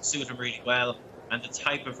 furlongs, suit him really well. And the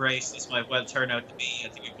type of race this might well turn out to be, I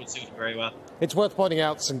think it could suit him very well. It's worth pointing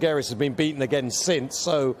out St Gerris has been beaten again since,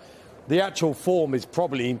 so the actual form is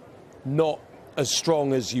probably not as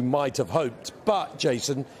strong as you might have hoped. But,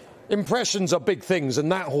 Jason, impressions are big things, and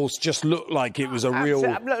that horse just looked like it was a real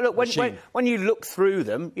machine. When you look through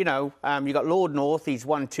them, you've got Lord North, he's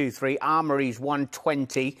 1-2-3, Armory's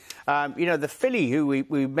 120. The filly who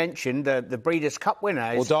we mentioned, the Breeders' Cup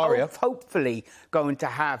winner, is hopefully going to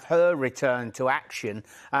have her return to action.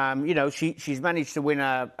 She's managed to win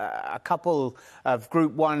a couple of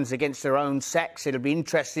Group 1s against her own sex. It'll be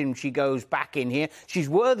interesting if she goes back in here. She's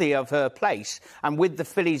worthy of her place, and with the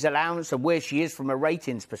filly's allowance and where she is from a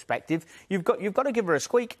ratings perspective, you've got to give her a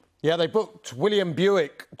squeak. Yeah, they booked William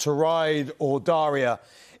Buick to ride Ordaria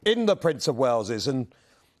in the Prince of Wales's, and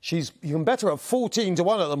you can bet her at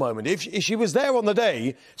 14-1 at the moment. If she was there on the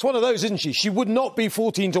day, it's one of those, isn't she? She would not be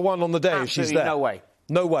 14-1 on the day if she's there. No way.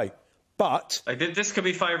 No way. But this could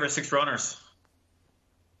be 5 or 6 runners.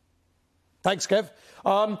 Thanks, Kev.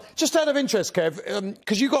 Just out of interest, Kev,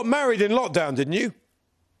 because you got married in lockdown, didn't you?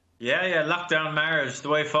 Yeah, lockdown marriage, the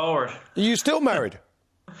way forward. Are you still married?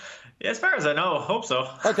 Yeah, as far as I know, hope so.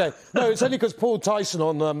 OK. No, it's only because Paul Tyson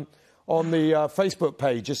on the Facebook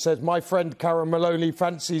page just said, my friend Karen Maloney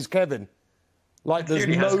fancies Kevin. Like there's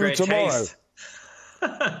no tomorrow.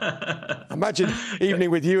 Imagine evening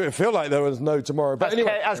with you, it'd feel like there was no tomorrow. But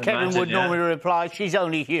anyway, as Kevin would normally reply, she's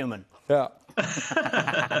only human. Yeah.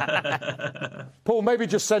 Paul, maybe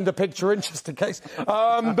just send a picture in just in case.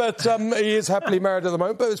 But he is happily married at the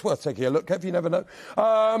moment, but it's worth taking a look, Kev, you never know.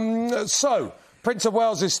 So, Prince of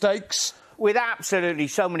Wales's Stakes. With absolutely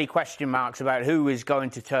so many question marks about who is going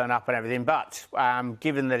to turn up and everything, but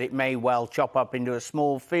given that it may well chop up into a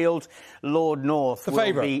small field, Lord North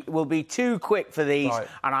will be too quick for these, right.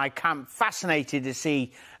 And I'm fascinated to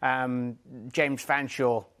see James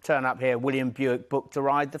Fanshawe turn up here, William Buick booked to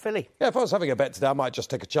ride the filly. Yeah, if I was having a bet today, I might just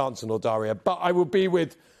take a chance on Ordaria, but I would be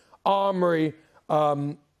with Armory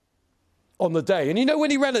on the day. And when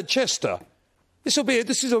he ran at Chester, this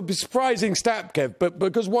is a surprising stat, Kev, but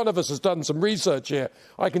because one of us has done some research here,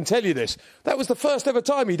 I can tell you this. That was the first ever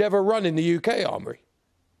time he'd ever run in the UK, Armory.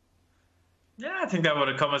 Yeah, I think that would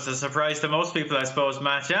have come as a surprise to most people, I suppose,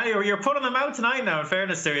 Matt. Yeah, you're putting them out tonight now, in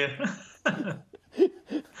fairness to you.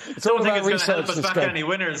 It's all about research. I don't think it's going to help us back any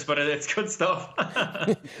winners, but it's good stuff.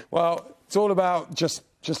 Well, it's all about just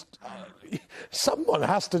someone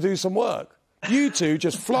has to do some work. You two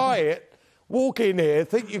just fly it, walk in here,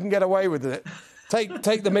 think you can get away with it. Take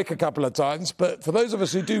the mick a couple of times, but for those of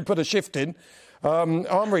us who do put a shift in,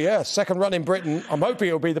 Armory, second run in Britain. I'm hoping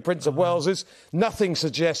it'll be the Prince of Wales's. Nothing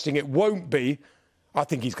suggesting it won't be. I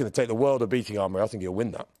think he's going to take the world of beating Armory. I think he'll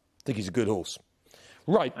win that. I think he's a good horse.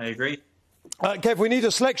 Right. I agree. Kev, we need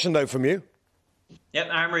a selection, though, from you. Yep,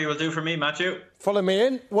 Armory will do for me, Matthew. Follow me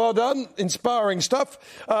in. Well done. Inspiring stuff.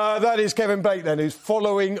 That is Kevin Blake, then, who's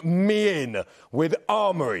following me in with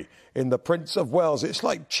Armory in the Prince of Wales. It's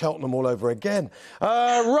like Cheltenham all over again.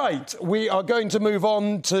 Right, we are going to move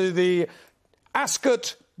on to the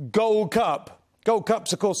Ascot Gold Cup. Gold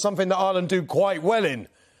Cup's, of course, something that Ireland do quite well in.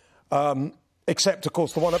 except, of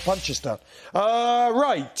course, the one at Punchestown.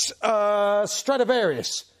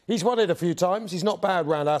 Stradivarius. He's won it a few times. He's not bad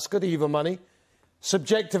round Ascot, even money.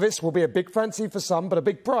 Subjectivist will be a big fancy for some, but a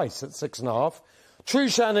big price at 6.5.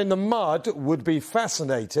 Trushan in the mud would be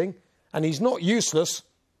fascinating, and he's not useless,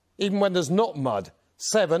 even when there's not mud.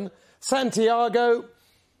 7. Santiago,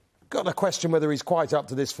 got to question whether he's quite up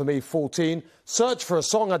to this for me. 14. Search for a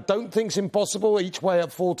Song, I don't think's impossible, each way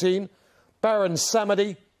at 14. Baron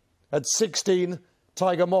Samedi at 16.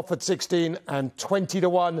 Tiger Moff at 16 and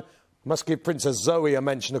 20-1. Must give Princess Zoe a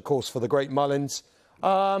mention, of course, for the Great Mullins.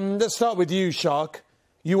 Let's start with you, Shark.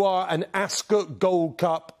 You are an Ascot Gold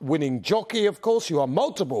Cup winning jockey, of course. You are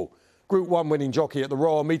multiple Group 1 winning jockey at the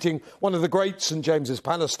Royal Meeting. One of the great St James's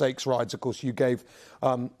Palace Stakes rides, of course, you gave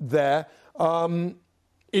there.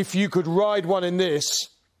 If you could ride one in this,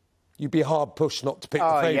 you'd be hard pushed not to pick the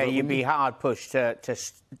favourite. Yeah, you'd be hard pushed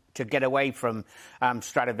to get away from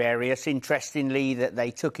Stradivarius. Interestingly, that they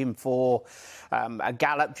took him for a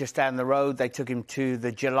gallop just down the road. They took him to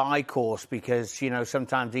the July course because, you know,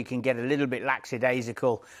 sometimes he can get a little bit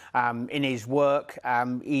lackadaisical in his work.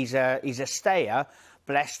 He's a stayer,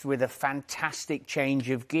 blessed with a fantastic change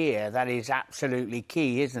of gear. That is absolutely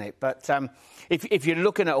key, isn't it? But if you're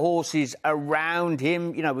looking at horses around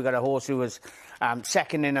him, you know, we've got a horse who was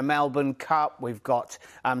second in a Melbourne Cup. We've got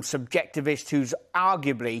Subjectivist, who's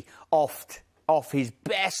arguably off his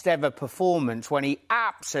best ever performance when he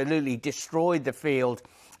absolutely destroyed the field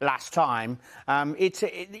last time.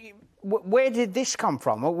 Where did this come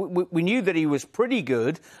from? We knew that he was pretty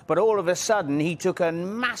good, but all of a sudden he took a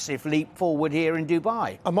massive leap forward here in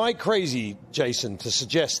Dubai. Am I crazy, Jason, to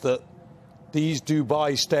suggest that these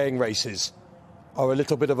Dubai staying races are a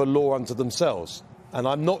little bit of a law unto themselves? And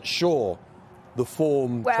I'm not sure the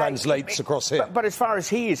form translates across here. But as far as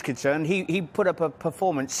he is concerned, he put up a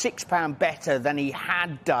performance £6 better than he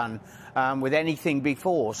had done with anything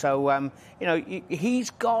before. So, you know, he's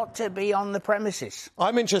got to be on the premises.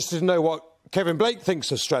 I'm interested to know what Kevin Blake thinks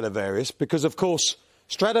of Stradivarius, because, of course,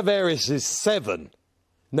 Stradivarius is 7.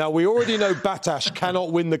 Now, we already know Batash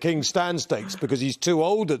cannot win the King's Stand Stakes because he's too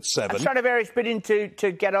old at 7. Stradivarius bidding to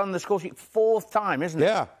get on the score sheet 4th time, isn't it?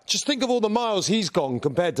 Yeah. Just think of all the miles he's gone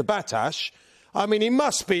compared to Batash. I mean, he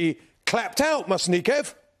must be clapped out, mustn't he,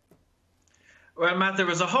 Kev? Well, Matt, there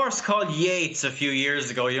was a horse called Yates a few years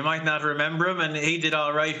ago. You might not remember him, and he did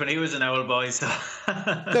all right when he was an old boy. So.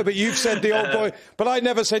 No, but you've said the old boy. But I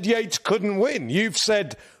never said Yates couldn't win. You've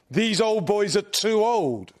said these old boys are too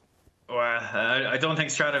old. Well, I don't think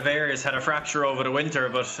Stradivarius had a fracture over the winter,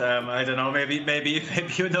 but I don't know. Maybe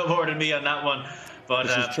you know more than me on that one. But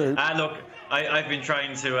this is true. Look, I've been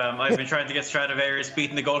trying to get Stradivarius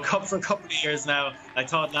beating the Gold Cup for a couple of years now. I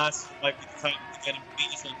thought last might be the time to get him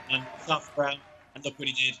beaten on soft ground, and look what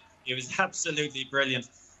he did. He was absolutely brilliant,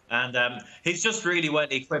 and he's just really well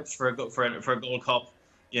equipped for a Gold Cup.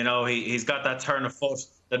 You know, he's got that turn of foot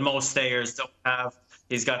that most stayers don't have.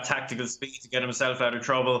 He's got tactical speed to get himself out of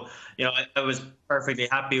trouble. You know, I was perfectly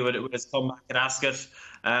happy with his comeback at Ascot.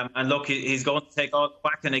 And look, he's going to take on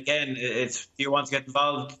whacking again. If you want to get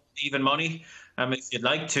involved, even money. If you'd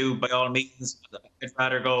like to, by all means, I'd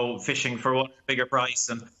rather go fishing for one bigger price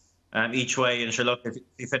and each way. And sure, look, if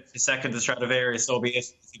he finishes second to Stradivarius, so be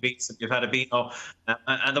it. If he beats him, you've had a beat-up.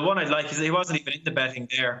 And the one I'd like is he wasn't even in the betting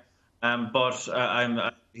there. But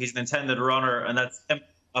he's an intended runner, and that's Temple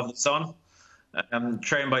of the Sun,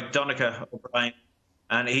 trained by Donica O'Brien.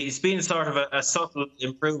 And he's been sort of a subtle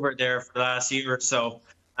improver there for the last year or so.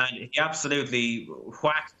 And he absolutely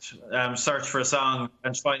whacked Search for a Song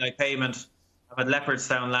and Twilight Payment at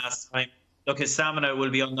Leopardstown last time. Look, his stamina will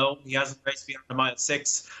be unknown. He hasn't raced beyond the mile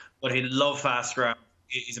 6, but he'll love fast ground.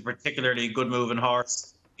 He's a particularly good moving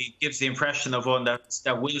horse. He gives the impression of one that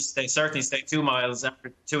will certainly stay 2 miles.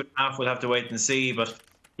 After 2.5, we'll have to wait and see. But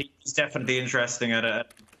he's definitely interesting at a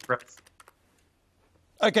price.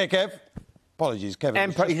 OK, Kev. Apologies,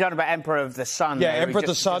 Kevin. He's on about Emperor of the Sun. Yeah, Emperor of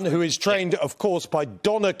the Sun, who is trained, of course, by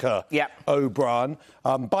Donica O'Brien,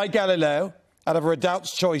 by Galileo, out of a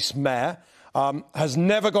Redoubt's Choice mare. Has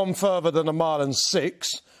never gone further than 1 mile and 6,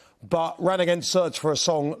 but ran against Search for a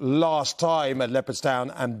Song last time at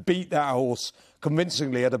Leopardstown and beat that horse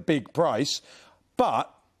convincingly at a big price.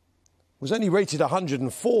 But was only rated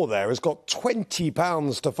 104 there, has got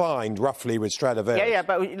 £20 to find, roughly, with Stradivarius. Yeah,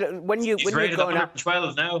 but when you're rated going 112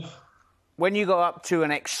 up now. When you go up to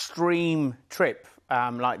an extreme trip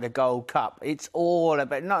like the Gold Cup, it's all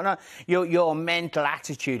about your mental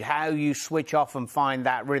attitude, how you switch off and find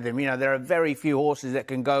that rhythm. You know, there are very few horses that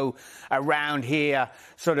can go around here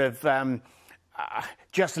sort of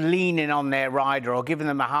just leaning on their rider or giving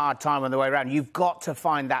them a hard time on the way around. You've got to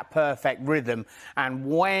find that perfect rhythm. And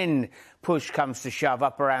when push comes to shove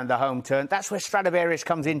up around the home turn, that's where Stradivarius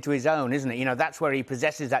comes into his own, isn't it? You know, that's where he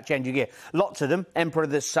possesses that change of gear. Lots of them, Emperor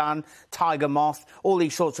of the Sun, Tiger Moth, all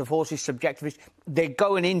these sorts of horses, Subjectivist, they're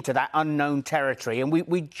going into that unknown territory, and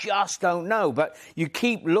we just don't know. But you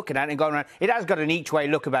keep looking at it and going around. It has got an each-way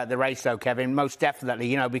look about the race, though, Kevin, most definitely,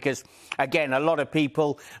 you know, because, again, a lot of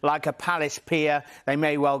people, like a Palace Pier, they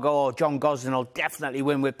may well go, oh, John Gosden will definitely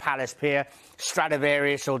win with Palace Pier,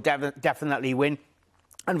 Stradivarius will definitely win.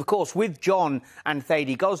 And, of course, with John and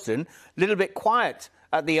Thady Gosden, a little bit quiet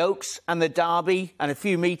at the Oaks and the Derby, and a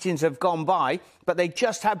few meetings have gone by, but they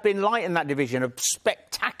just have been light in that division. A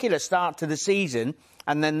spectacular start to the season,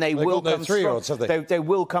 and then they will come strong. They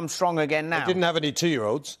will come strong again now. They didn't have any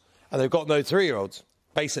 2-year-olds, and they've got no 3-year-olds,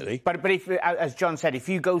 basically. But if, as John said, if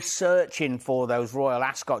you go searching for those Royal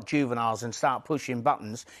Ascot juveniles and start pushing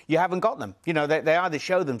buttons, you haven't got them. You know, they either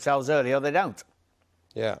show themselves early or they don't.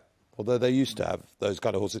 Yeah. Although they used to have those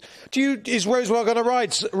kind of horses. Is Rosewell going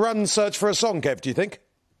to run Search for a Song, Kev, do you think?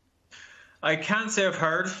 I can't say I've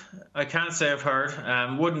heard.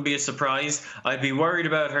 Wouldn't be a surprise. I'd be worried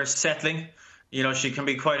about her settling. You know, she can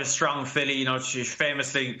be quite a strong filly. You know, she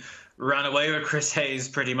famously ran away with Chris Hayes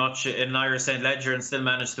pretty much in Irish St. Ledger and still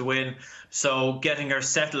managed to win. So getting her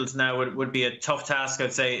settled now would be a tough task,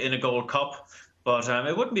 I'd say, in a Gold Cup. But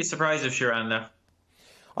it wouldn't be a surprise if she ran now.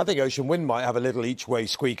 I think Ocean Wind might have a little each-way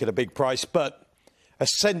squeak at a big price, but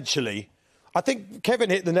essentially, I think Kevin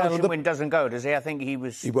hit the nail on the... Ocean Wind doesn't go, does he? I think he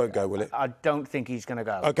was... He won't go, will it? I don't think he's going to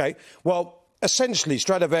go. OK. Well, essentially,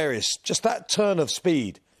 Stradivarius, just that turn of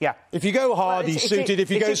speed. Yeah. If you go hard, he's suited. If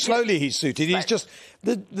you go slowly, he's suited. He's just...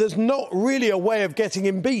 There's not really a way of getting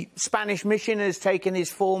him beat. Spanish Mission has taken his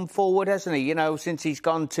form forward, hasn't he? You know, since he's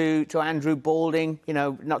gone to Andrew Balding, you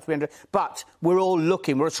know, not to be under... But we're all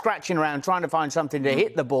looking, we're scratching around, trying to find something to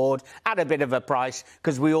hit the board at a bit of a price,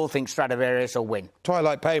 because we all think Stradivarius will win.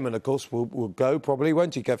 Twilight Payment, of course, will go, probably,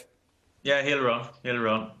 won't he, Kev? Yeah, he'll run.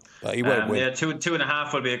 But he won't win. Yeah,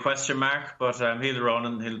 2.5 will be a question mark, but he'll run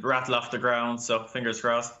and he'll rattle off the ground, so fingers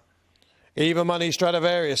crossed. Even money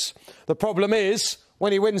Stradivarius. The problem is,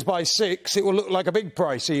 when he wins by 6, it will look like a big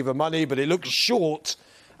price, even money, but it looks short,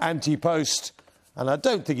 anti-post. And I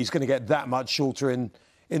don't think he's going to get that much shorter in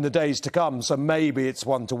the days to come. So maybe it's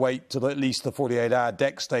one to wait till at least the 48-hour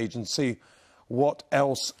deck stage and see what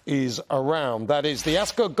else is around. That is the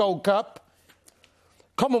Ascot Gold Cup.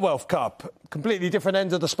 Commonwealth Cup, completely different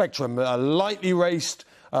end of the spectrum. Lightly raced,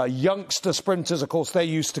 youngster sprinters, of course, they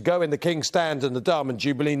used to go in the King's Stand and the Diamond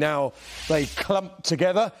Jubilee. Now they clump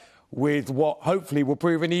together with what hopefully will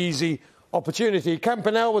prove an easy opportunity.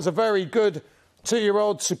 Campanelle was a very good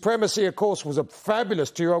 2-year-old. Supremacy, of course, was a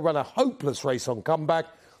fabulous 2-year-old, ran a hopeless race on comeback.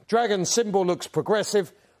 Dragon Symbol looks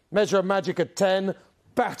progressive. Measure of Magic at 10.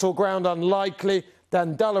 Battleground unlikely.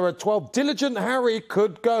 Dandella at 12. Diligent Harry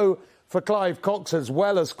could go for Clive Cox as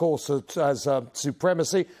well as, course, as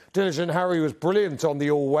Supremacy. Diligent Harry was brilliant on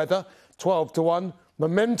the all-weather, 12-1.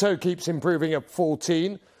 Memento keeps improving at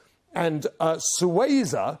 14. And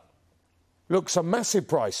Sueza looks a massive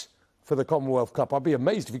price for the Commonwealth Cup. I'd be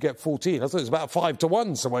amazed if you get 14. I thought it was about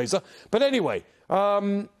 5-1, Sueza. But anyway,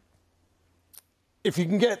 if you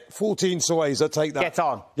can get 14 Sueza, take that. Get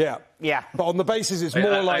on. Yeah. Yeah. But on the basis it's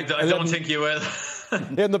more like... I don't think you will.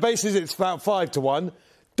 Yeah, on the basis it's about 5-1.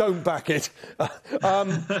 Don't back it.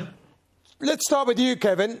 Let's start with you,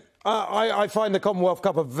 Kevin. I find the Commonwealth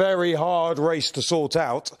Cup a very hard race to sort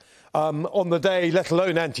out on the day, let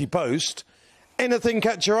alone anti-post. Anything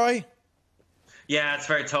catch your eye? Yeah, it's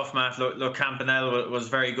very tough, Matt. Look, Campanelle was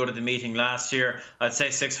very good at the meeting last year. I'd say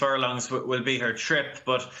 6 furlongs will be her trip,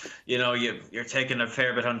 but, you know, you're taking a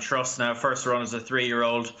fair bit on trust now. First run as a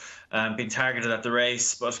 3-year-old, being targeted at the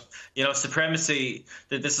race. But, you know, Supremacy,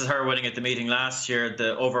 this is her winning at the meeting last year,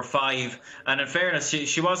 the over 5. And in fairness,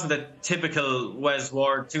 she wasn't a typical Wes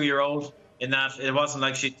Ward 2-year-old in that it wasn't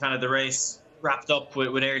like she'd kind of the race wrapped up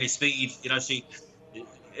with early speed. You know,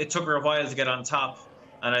 it took her a while to get on top.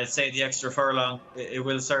 And I'd say the extra furlong, it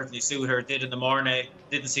will certainly suit her. Did in the Mornay,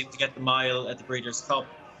 didn't seem to get the mile at the Breeders' Cup.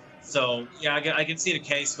 So, yeah, I can see the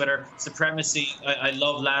case with her. Supremacy, I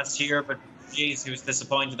loved last year, but, geez, he was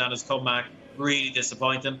disappointed on his comeback. Really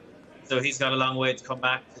disappointing. So he's got a long way to come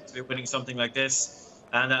back to winning something like this.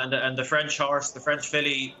 And the French horse, the French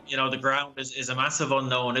filly, you know, the ground is a massive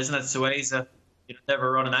unknown, isn't it? Sueza, you know,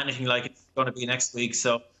 never running anything like it's going to be next week.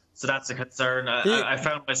 So that's a concern. I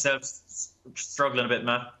found myself struggling a bit,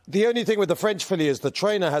 Matt. The only thing with the French filly is the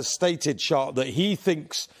trainer has stated, Sharp, that he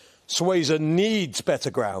thinks Swayzer needs better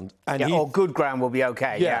ground. And or good ground will be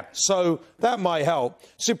OK, yeah. So that might help.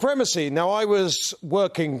 Supremacy. Now, I was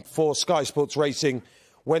working for Sky Sports Racing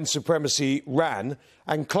when Supremacy ran,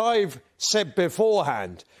 and Clive said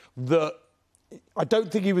beforehand that I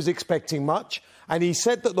don't think he was expecting much, and he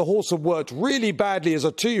said that the horse had worked really badly as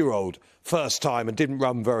a 2-year-old first time and didn't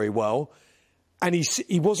run very well, and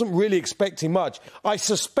he wasn't really expecting much. I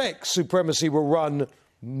suspect Supremacy will run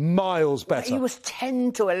miles better. He was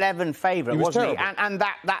 10 to 11 favourite, wasn't he? And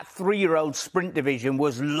that 3-year-old sprint division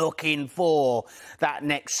was looking for that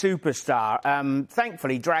next superstar.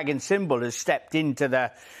 Thankfully, Dragon Symbol has stepped into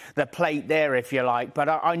the plate there, if you like. But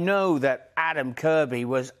I know that Adam Kirby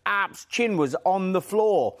chin was on the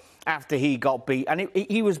floor after he got beat. And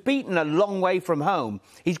he was beaten a long way from home.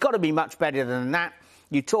 He's got to be much better than that.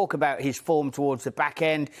 You talk about his form towards the back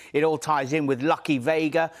end. It all ties in with Lucky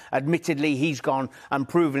Vega. Admittedly, he's gone and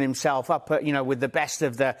proven himself up, with the best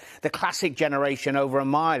of the classic generation over a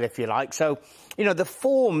mile, if you like. So, the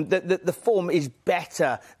form is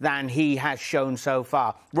better than he has shown so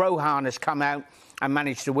far. Rohan has come out and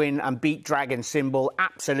managed to win and beat Dragon Symbol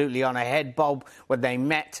absolutely on a head bob when they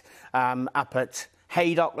met up at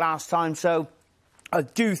Haydock last time. So I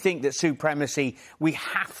do think that Supremacy, we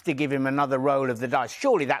have to give him another roll of the dice.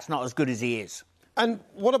 Surely that's not as good as he is. And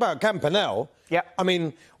what about Campanelle? Yeah. I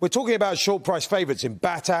mean, we're talking about short price favourites in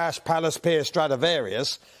Batash, Palace Pier,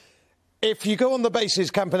 Stradivarius. If you go on the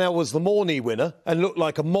basis Campanelle was the Morney winner and looked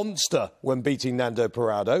like a monster when beating Nando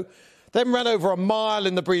Parado, then ran over a mile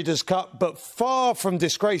in the Breeders' Cup, but far from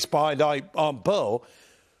disgrace behind Aunt Pearl,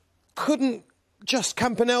 couldn't just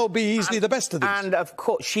Campanelle be easily the best of these? And, of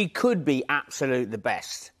course, she could be absolute the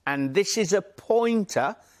best. And this is a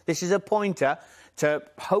pointer. To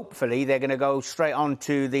hopefully they're going to go straight on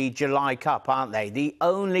to the July Cup, aren't they? The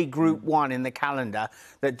only Group 1 in the calendar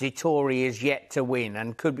that Dettori is yet to win.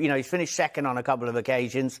 And could, he's finished second on a couple of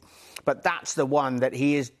occasions, but that's the one that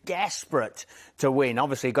he is desperate to win.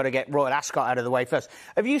 Obviously, got to get Royal Ascot out of the way first.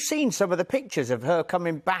 Have you seen some of the pictures of her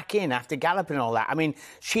coming back in after galloping and all that? I mean,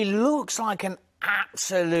 she looks like an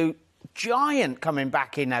absolute giant coming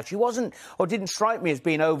back in now. She wasn't, or didn't strike me as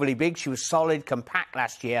being overly big. She was solid, compact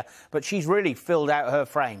last year, but she's really filled out her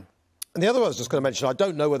frame. And the other one I was just going to mention, I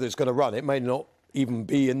don't know whether it's going to run. It may not even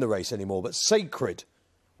be in the race anymore, but Sacred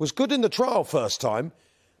was good in the trial first time.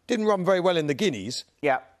 Didn't run very well in the Guineas.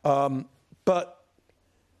 Yeah. But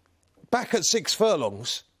back at 6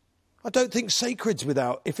 furlongs, I don't think Sacred's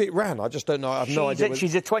without. If it ran, I just don't know. I have no idea.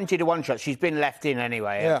 She's a 20 to 1 shot. She's been left in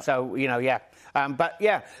anyway. Yeah. So, yeah. But,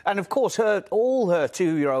 yeah, and, of course, all her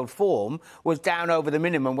 2-year-old form was down over the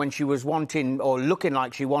minimum when she was wanting, or looking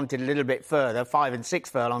like she wanted a little bit further, 5 and 6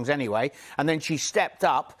 furlongs anyway, and then she stepped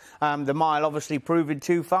up, the mile obviously proving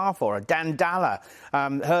too far for her. Dandala,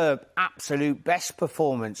 her absolute best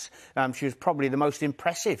performance. She was probably the most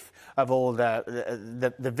impressive of all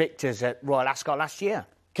the victors at Royal Ascot last year.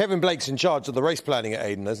 Kevin Blake's in charge of the race planning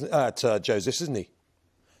at Joseph's, isn't he?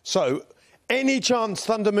 So, any chance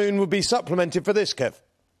Thunder Moon would be supplemented for this, Kev?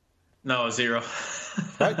 No, 0.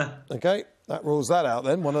 Right, OK, that rules that out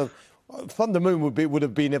then. Thunder Moon would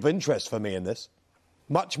have been of interest for me in this.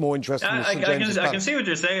 Much more interest than St James's Park. I can see what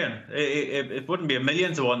you're saying. It wouldn't be a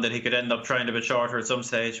million to one that he could end up trying a bit shorter at some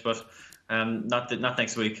stage, but not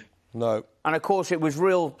next week. No. And, of course, it was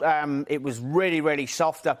really, really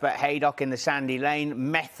soft up at Haydock in the Sandy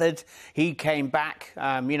Lane. Method, he came back.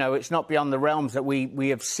 It's not beyond the realms that we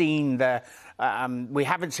have seen we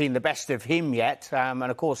haven't seen the best of him yet. And,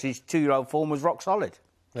 of course, his 2-year-old form was rock solid.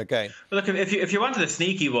 OK. Well, look, if you wanted a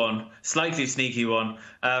sneaky one, slightly sneaky one,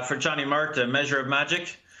 for Johnny Murta, Measure of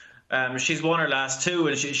Magic, she's won her last 2,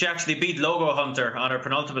 and she actually beat Logo Hunter on her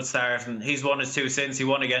penultimate start, and he's won his 2 since. He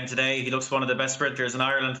won again today. He looks one of the best sprinters in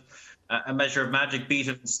Ireland. A Measure of Magic beat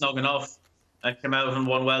him snug enough and came out and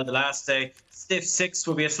won well the last day. Stiff 6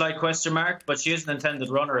 will be a slight question mark, but she is an intended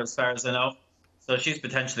runner as far as I know, so she's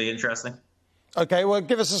potentially interesting. OK, well,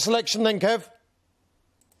 give us a selection then, Kev.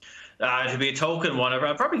 It'll be a token one.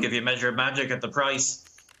 I'd probably give you a Measure of Magic at the price,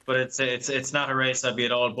 but it's not a race I'd be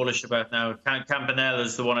at all bullish about now. Campanelle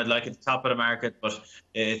is the one I'd like at the top of the market, but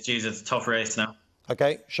it's a tough race now.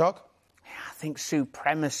 OK, Shock? I think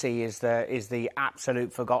Supremacy is the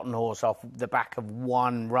absolute forgotten horse off the back of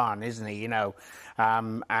one run, isn't he? Again,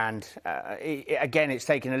 it's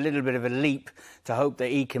taken a little bit of a leap to hope that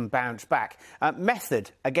he can bounce back.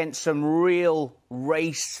 Method against some real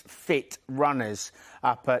race-fit runners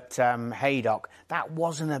up at Haydock. That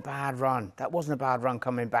wasn't a bad run.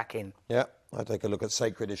 Coming back in. Yeah, I'd take a look at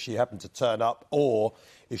Sacred if she happened to turn up, or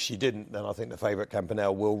if she didn't, then I think the favourite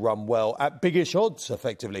Campanelle will run well at biggish odds,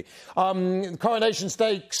 effectively. Coronation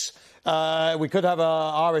Stakes, We could have an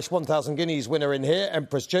Irish 1,000 guineas winner in here,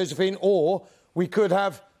 Empress Josephine, or we could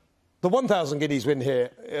have the 1,000 guineas win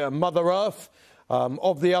here, Mother Earth.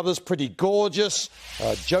 Of the others, Pretty Gorgeous.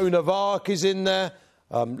 Joan of Arc is in there.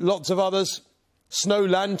 Lots of others. Snow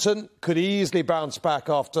Lantern could easily bounce back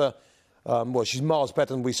after, well, she's miles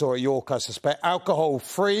better than we saw at York, I suspect. Alcohol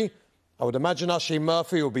Free. I would imagine Ushie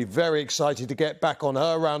Murphy will be very excited to get back on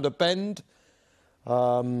her round a bend.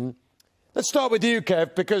 Let's start with you,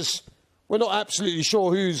 Kev, because we're not absolutely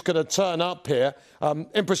sure who's going to turn up here.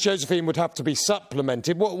 Empress Josephine would have to be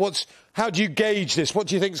supplemented. How do you gauge this? What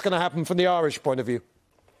do you think is going to happen from the Irish point of view?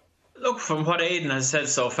 Look, from what Aidan has said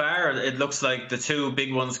so far, it looks like the two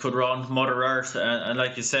big ones could run, Mother Earth, and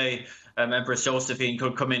like you say, Empress Josephine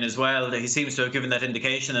could come in as well. He seems to have given that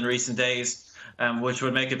indication in recent days, which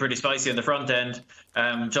would make it pretty spicy on the front end.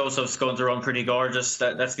 Joseph's going to run Pretty Gorgeous.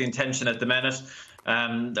 That's the intention at the minute.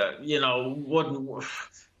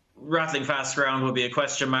 Rattling Fast Ground would be a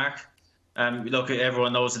question mark. Look,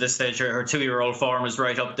 everyone knows at this stage her 2-year-old form is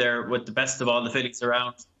right up there with the best of all the fillies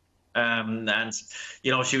around. And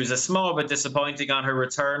she was a small bit disappointing on her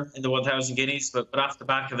return in the 1,000 guineas, but off the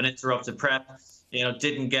back of an interrupted prep,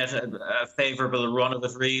 didn't get a favourable run of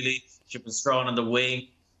it really. She was strong on the wing.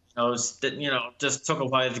 Just took a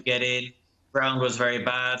while to get in. Ground was very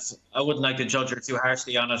bad. I wouldn't like to judge her too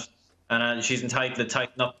harshly on it, and she's entitled to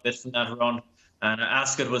tighten up a bit from that run. And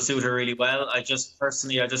Ascot will suit her really well.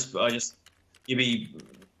 You'd be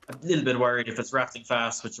a little bit worried if it's Rattling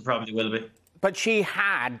Fast, which it probably will be. But she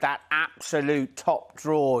had that absolute top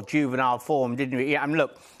draw juvenile form, didn't we? Yeah,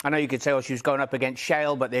 look, I know you could say, she was going up against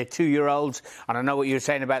Shale, but they're 2-year-olds. And I know what you were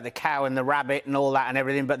saying about the cow and the rabbit and all that and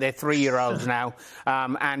everything, but they're 3-year-olds now.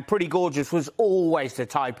 And Pretty Gorgeous was always the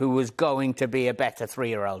type who was going to be a better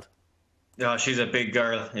 3-year-old. Yeah, she's a big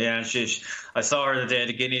girl. Yeah, I saw her the day of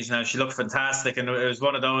the Guineas. Now she looked fantastic, and it was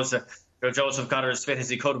one of those. Joseph got her as fit as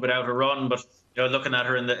he could without a run, but looking at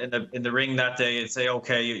her in the ring that day, you'd say,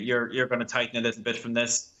 okay, you're going to tighten a little bit from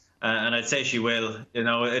this, and I'd say she will.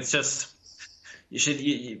 It's just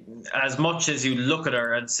as much as you look at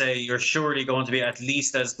her and say you're surely going to be at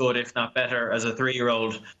least as good, if not better, as a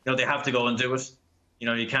 3-year-old. They have to go and do it.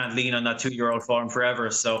 You can't lean on that 2-year-old form forever.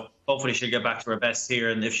 So hopefully she'll get back to her best here,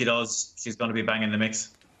 and if she does, she's going to be banging the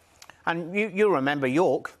mix. And you remember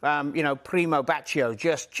York, Primo Baccio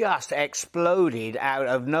just exploded out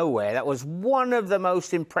of nowhere. That was one of the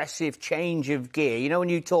most impressive change of gear. When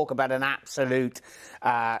you talk about an absolute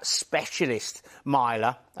specialist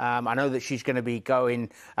miler, I know that she's going to be going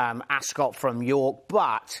Ascot from York,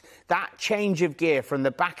 but that change of gear from the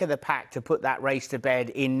back of the pack to put that race to bed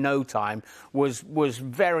in no time was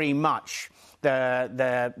very much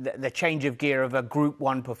the change of gear of a Group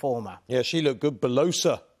 1 performer. Yeah, she looked good.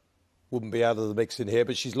 Belosa wouldn't be out of the mix in here,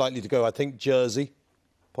 but she's likely to go, I think, Jersey,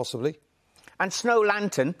 possibly. And Snow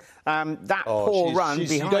Lantern, poor run behind...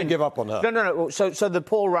 You don't give up on her. No. So the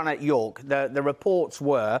poor run at York, the reports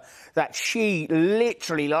were that she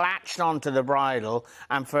literally latched onto the bridle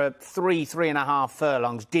and for 3.5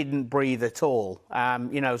 furlongs didn't breathe at all.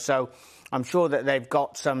 So I'm sure that they've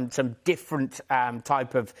got some different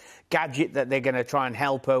type of gadget that they're going to try and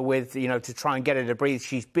help her with, to try and get her to breathe.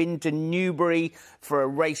 She's been to Newbury for a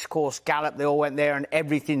racecourse gallop. They all went there and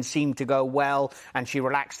everything seemed to go well and she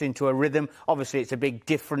relaxed into a rhythm. Obviously, it's a big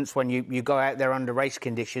difference when you go out there under race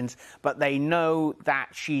conditions, but they know that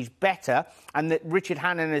she's better, and that Richard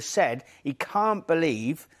Hannon has said he can't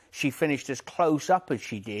believe she finished as close up as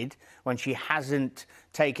she did when she hasn't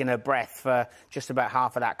taken a breath for just about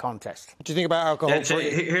half of that contest. What do you think about alcohol?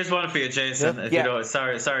 Here's one for you, Jason.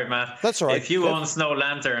 Sorry, Matt. That's all right. If you own Snow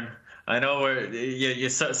Lantern, I know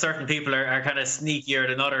certain people are kind of sneakier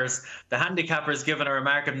than others. The handicapper's given a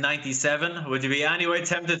remark of 97. Would you be anyway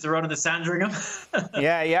tempted to run in the Sandringham?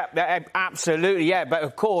 Yeah, absolutely, yeah. But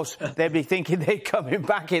of course, they'd be thinking they're coming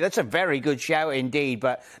back here. That's a very good shout indeed.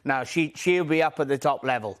 But no, she'll be up at the top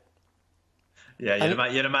level. Yeah,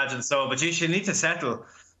 you'd imagine so. But she'll need to settle.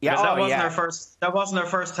 Yeah, that wasn't her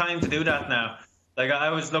first time to do that now. Like, I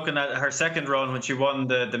was looking at her second run when she won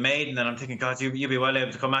the maiden, and I'm thinking, God, you'd be well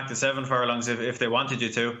able to come back to 7 furlongs if they wanted you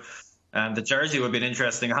to. And the Jersey would be an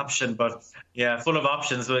interesting option, but yeah, full of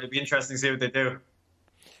options. So it'd be interesting to see what they do.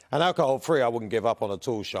 And alcohol free, I wouldn't give up on at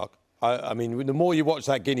all, Shock. I mean, the more you watch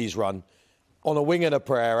that Guineas run, on a wing and a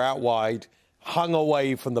prayer, out wide, hung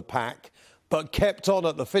away from the pack, but kept on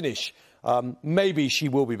at the finish. maybe she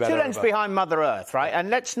will be better. 2 lengths behind Mother Earth, right? And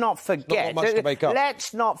let's not forget, not much to make up.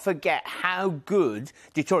 Let's not forget how good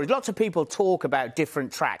Dettori is. Lots of people talk about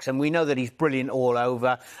different tracks, and we know that he's brilliant all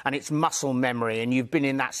over, and it's muscle memory, and you've been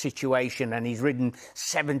in that situation, and he's ridden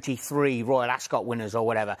 73 Royal Ascot winners or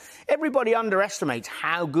whatever. Everybody underestimates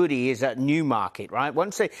how good he is at Newmarket, right?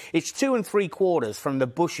 It's 2 3/4 from the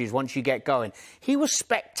bushes once you get going. He was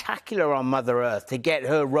spectacular on Mother Earth to get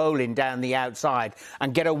her rolling down the outside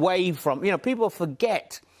and get away from... You know, people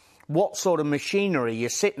forget what sort of machinery you're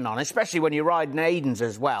sitting on, especially when you're riding Aidens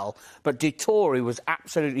as well. But Dettori was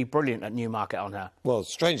absolutely brilliant at Newmarket on her. Well,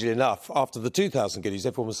 strangely enough, after the 2000 Guineas,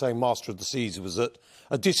 everyone was saying Master of the Seas was at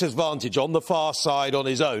a disadvantage on the far side on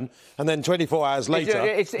his own, and then 24 hours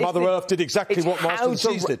later, Mother Earth did exactly what Master of the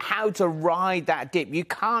Seas did. How to ride that dip. You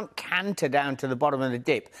can't canter down to the bottom of the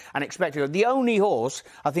dip and expect to go. The only horse,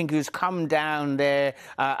 I think, who's come down there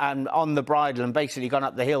and on the bridle and basically gone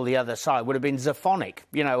up the hill the other side would have been Zaphonic,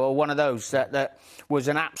 you know, or one of those that was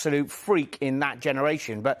an absolute freak in that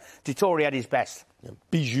generation. But Dettori had his best. Yeah.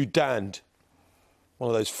 Bijou Dand, one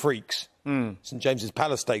of those freaks. St James's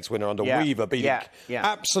Palace Stakes winner under Weaver,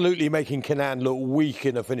 absolutely making Canaan look weak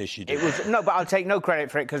in a finish. He did. But I'll take no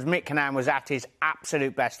credit for it because Mick Canaan was at his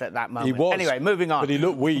absolute best at that moment. He was. Anyway, moving on. But he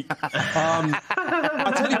looked weak.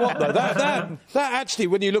 I tell you what, though, that actually,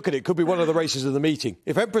 when you look at it, could be one of the races of the meeting.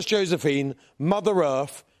 If Empress Josephine, Mother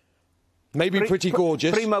Earth, maybe Pretty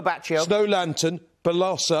Gorgeous, Primo Baccio, Snow Lantern,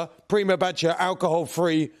 Belossa, Primo Baccio,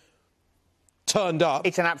 alcohol-free, turned up.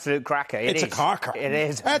 It's an absolute cracker. It's a cracker. It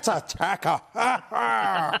is. It's a tacker.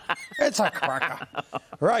 It's a cracker.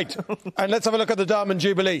 Right. And let's have a look at the Diamond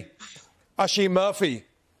Jubilee. Oisin Murphy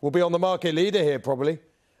will be on the market leader here, probably,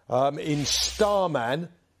 in Starman,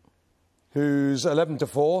 who's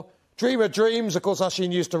 11-4. Dream of Dreams, of course,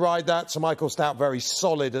 Oisin used to ride that. Sir Michael Stout, very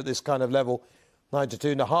solid at this kind of level.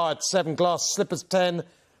 9-2. Nahar at 7. Glass Slippers 10.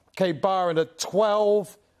 K. Byron at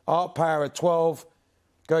 12. Art Power at 12.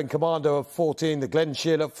 Going Commando at 14, the Glen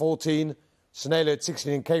Shield at 14, Sinela at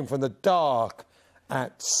 16, and Came from the Dark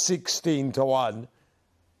at 16-1.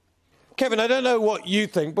 Kevin, I don't know what you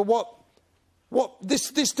think, but what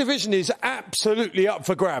this division is absolutely up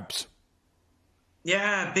for grabs.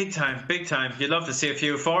 Yeah, big time, big time. You'd love to see a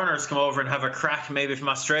few foreigners come over and have a crack, maybe from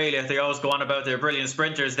Australia. They always go on about their brilliant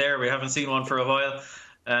sprinters there. We haven't seen one for a while.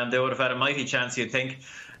 They would have had a mighty chance, you'd think.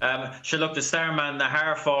 Sure, look, the Starman, the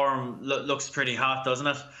Nahar form looks pretty hot, doesn't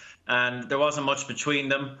it? And there wasn't much between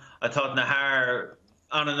them. I thought Nahar,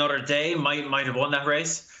 on another day, might have won that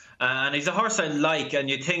race. And he's a horse I like, and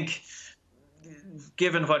you think,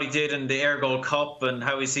 given what he did in the Air Gold Cup and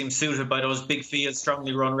how he seemed suited by those big field,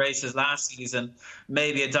 strongly run races last season,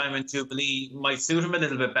 maybe a Diamond Jubilee might suit him a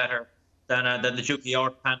little bit better than the Duke of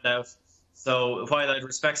York panned out. So while I'd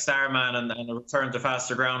respect Starman and a return to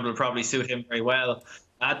faster ground will probably suit him very well,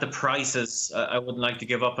 at the prices, I wouldn't like to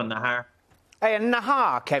give up on Nahar. Hey, and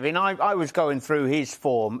Nahar, Kevin, I was going through his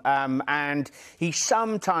form, and he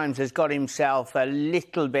sometimes has got himself a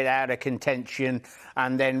little bit out of contention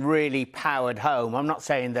and then really powered home. I'm not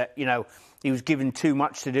saying that, you know, he was given too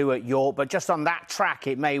much to do at York, but just on that track,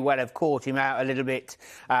 it may well have caught him out a little bit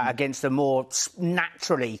against a more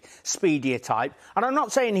naturally speedier type. And I'm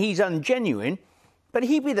not saying he's ungenuine, but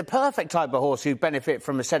he'd be the perfect type of horse who'd benefit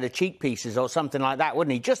from a set of cheek pieces or something like that,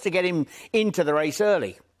 wouldn't he? Just to get him into the race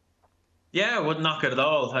early. Yeah, I wouldn't knock it at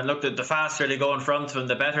all. And look, the faster they go in front of him,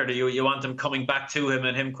 the better. You want them coming back to him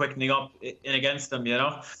and him quickening up in against them, you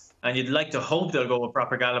know? And you'd like to hope they'll go a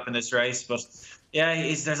proper gallop in this race. But, yeah,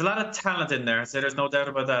 there's a lot of talent in there, so there's no doubt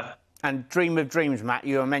about that. And Dream of Dreams, Matt,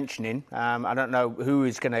 you were mentioning. I don't know who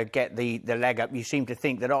is going to get the leg up. You seem to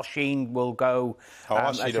think that Oisin will go...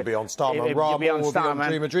 Oisin will be on Starman. He'll be on Starman.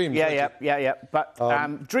 Dream of Dreams. Yeah.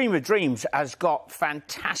 But Dream of Dreams has got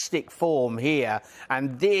fantastic form here,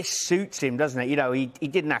 and this suits him, doesn't it? You know, he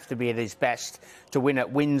didn't have to be at his best to win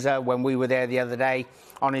at Windsor when we were there the other day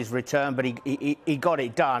on his return, but he got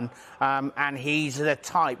it done, and he's the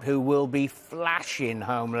type who will be flashing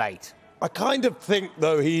home late. I kind of think,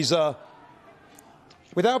 though, he's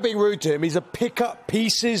without being rude to him, he's a pick-up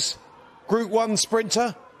pieces Group 1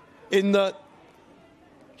 sprinter in that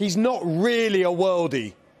he's not really a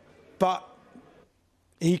worldie, but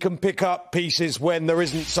he can pick up pieces when there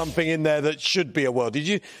isn't something in there that should be a worldie.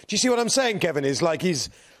 Do you see what I'm saying, Kevin? Is like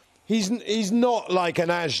he's not like an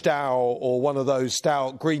Ashdau or one of those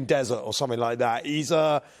stout Green Desert or something like that.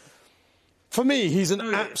 For me, he's an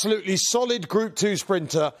absolutely solid Group 2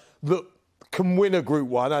 sprinter that can win a Group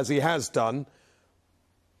 1, as he has done.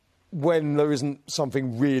 when there isn't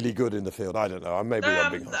something really good in the field? I don't know. Maybe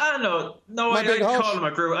I'm being harsh. I call him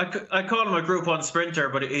a group. I call him a Group 1 sprinter,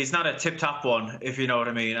 but he's not a tip-top one, if you know what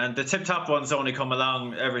I mean. And the tip-top ones only come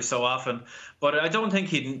along every so often. But I don't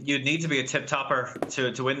think you'd need to be a tip-topper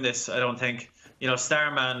to win this. I don't think. You know,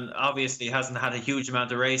 Starman obviously hasn't had a huge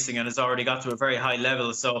amount of racing and has already got to a very high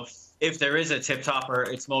level. So if there is a tip-topper,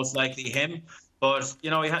 it's most likely him. But, you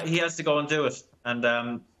know, he has to go and do it.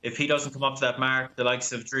 And if he doesn't come up to that mark, the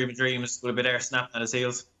likes of Dream of Dreams will be there snapping at his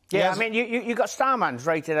heels. Yeah, I mean, you got Starman's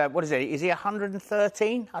rated at, what is it? Is he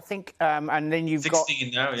 113, I think? And then you've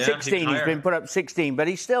 16 got... now, yeah. 16, he's been put up 16, but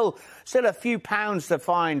he's still a few pounds to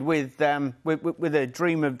find with a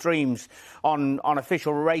Dream of Dreams on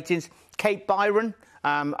official ratings. Cape Byron,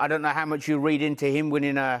 I don't know how much you read into him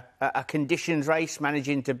winning a conditions race,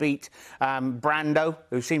 managing to beat Brando,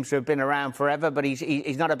 who seems to have been around forever, but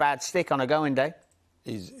he's not a bad stick on a going day.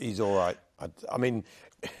 He's all right. I mean,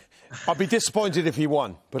 I'd be disappointed if he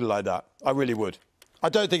won, put it like that. I really would. I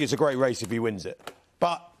don't think it's a great race if he wins it.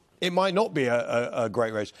 But it might not be a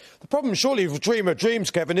great race. The problem, surely, with Dream of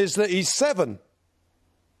Dreams, Kevin, is that he's 7.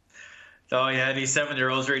 Oh, yeah, these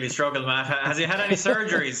 7-year-olds really struggle, Matt. Has he had any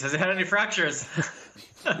surgeries? Has he had any fractures?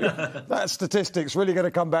 That statistic's really going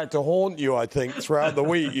to come back to haunt you, I think, throughout the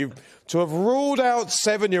week. To have ruled out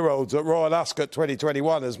 7-year-olds at Royal Ascot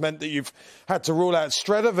 2021 has meant that you've had to rule out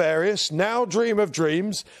Stradivarius, now Dream of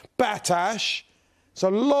Dreams, Batash. It's a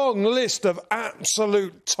long list of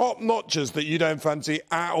absolute top-notchers that you don't fancy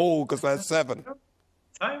at all because they're 7.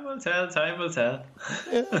 Time will tell, time will tell.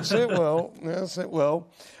 Yes, it will. Yes, it will.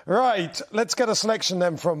 Right, let's get a selection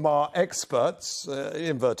then from our experts,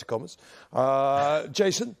 inverted commas.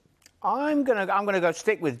 Jason? I'm gonna go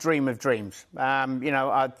stick with Dream of Dreams. You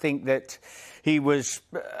know, I think that he was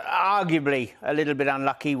arguably a little bit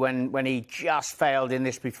unlucky when he just failed in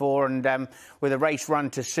this before, and with a race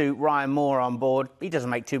run to suit Ryan Moore on board, he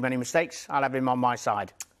doesn't make too many mistakes. I'll have him on my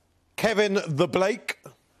side. Kevin the Blake?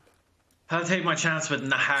 I'll take my chance with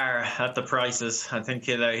Nahar at the prices. I think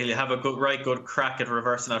he'll have a good crack at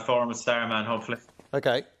reversing that form with Starman, hopefully.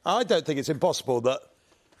 OK. I don't think it's impossible that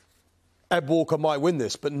Ed Walker might win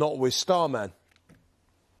this, but not with Starman.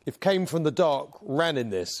 If Came From the Dark ran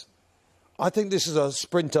in this, I think this is a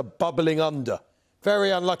sprinter bubbling under.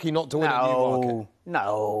 Very unlucky not to win at Newmarket.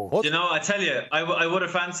 No. What? You know, I tell you, I would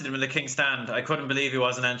have fancied him in the King's Stand. I couldn't believe he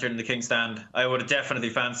wasn't entered in the King's Stand. I would have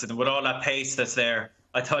definitely fancied him. With all that pace that's there,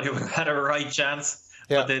 I thought he would have had a right chance.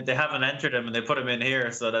 Yeah. But they haven't entered him and they put him in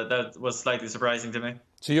here, so that was slightly surprising to me.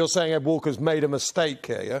 So you're saying Ed Walker's made a mistake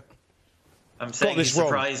here, yeah? I'm saying he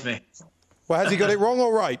surprised me. Well, has he got it wrong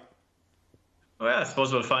or right? Well, I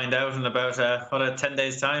suppose we'll find out in about 10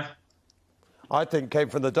 days' time. I think Came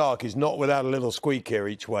From the Dark is not without a little squeak here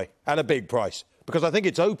each way, and a big price, because I think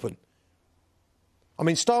it's open. I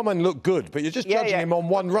mean, Starman looked good, but you're just judging him on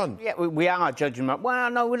one run. Yeah, we are judging him. Well,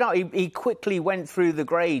 no, we're not. He quickly went through the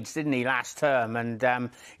grades, didn't he, last term? And,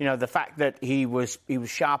 you know, the fact that he was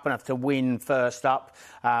sharp enough to win first up,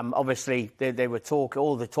 obviously, they were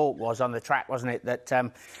all the talk was on the track, wasn't it, that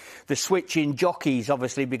the switch in jockeys,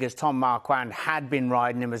 obviously, because Tom Marquand had been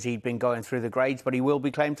riding him as he'd been going through the grades, but he will be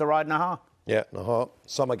claimed to ride Nahar. Yeah, Nahar.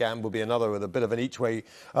 Summergam will be another with a bit of an each-way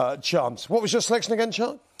chance. What was your selection again,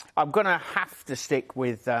 Charles? I'm going to have to stick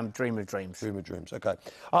with Dream of Dreams. Dream of Dreams, OK.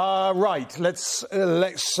 Right, let's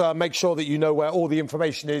make sure that you know where all the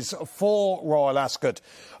information is for Royal Ascot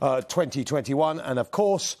 2021. And, of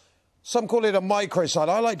course, some call it a micro-site.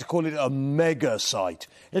 I like to call it a mega-site.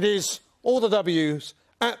 It is all the W's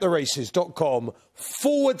at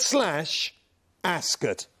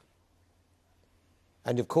theraces.com/Ascot.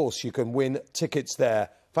 And, of course, you can win tickets there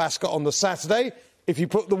for Ascot on the Saturday if you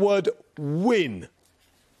put the word win.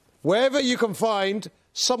 Wherever you can find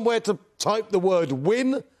somewhere to type the word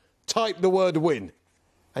win, type the word win.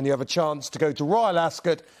 And you have a chance to go to Royal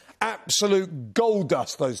Ascot. Absolute gold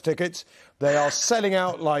dust, those tickets. They are selling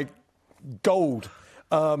out like gold.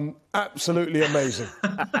 Absolutely amazing.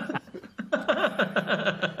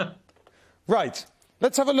 Right.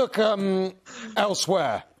 Let's have a look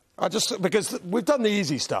elsewhere. Because we've done the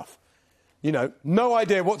easy stuff. You know, no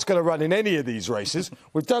idea what's going to run in any of these races.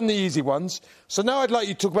 We've done the easy ones. So now I'd like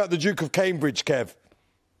you to talk about the Duke of Cambridge, Kev.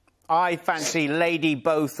 I fancy Lady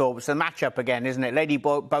Bowthorpe. It's a match-up again, isn't it? Lady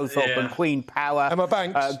Bowthorpe and Queen Power. Emma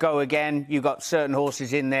Banks. Go again. You've got certain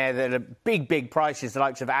horses in there that are big prices. The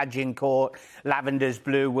likes of Agincourt, Lavender's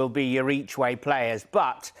Blue will be your each-way players.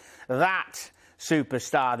 But that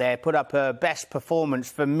superstar there put up her best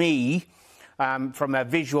performance for me from a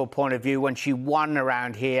visual point of view when she won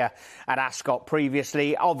around here at Ascot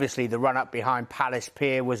previously. Obviously, the run-up behind Palace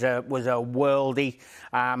Pier was a worldie.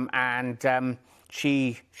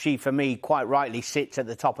 she, for me, quite rightly sits at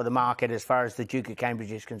the top of the market as far as the Duke of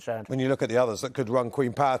Cambridge is concerned. When you look at the others that could run,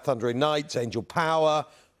 Queen Power, Thundering Knights, Angel Power,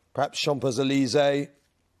 perhaps Champs-Élysées.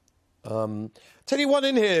 Tell you one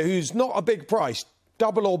in here who's not a big price,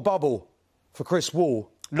 Double or Bubble for Chris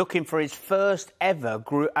Wall. Looking for his first ever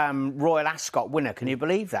Royal Ascot winner. Can you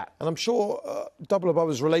believe that? And I'm sure Double or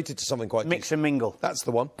Bubble is related to something quite Mix decent. and mingle. That's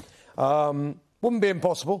the one. Wouldn't be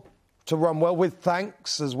impossible to run well, with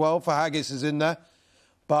thanks as well for Haggis is in there.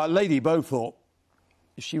 But Lady Beaufort,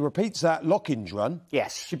 if she repeats that Lockinge run,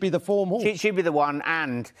 yes, she'd be the form horse. She'd be the one.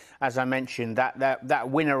 And as I mentioned, that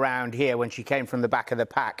win around here when she came from the back of the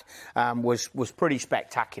pack was pretty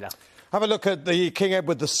spectacular. Have a look at the King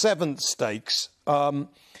Edward VII Stakes.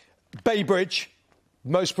 Baybridge,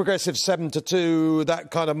 most progressive 7-2, that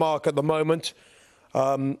kind of mark at the moment.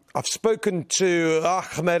 I've spoken to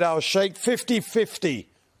Ahmed Al Sheikh, 50-50.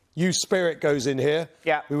 You Spirit goes in here,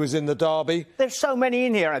 who was in the Derby. There's so many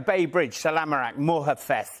in here at Baybridge, Salamarak,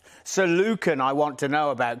 Mohafeth, Sir Lucan I want to know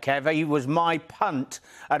about, Kev. He was my punt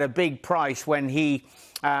at a big price when he...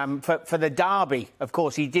 for the Derby, of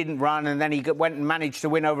course, he didn't run, and then he went and managed to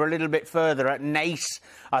win over a little bit further at Nace,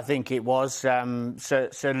 I think it was,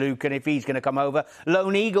 Sir Lucan, if he's going to come over.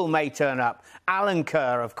 Lone Eagle may turn up. Alan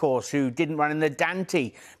Kerr, of course, who didn't run in the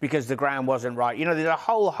Dante because the ground wasn't right. You know, there's a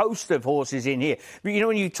whole host of horses in here. But, you know,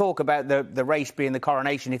 when you talk about the race being the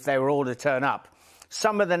Coronation, if they were all to turn up,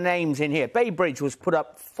 some of the names in here. Baybridge was put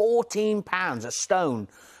up £14 a stone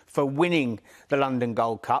for winning the London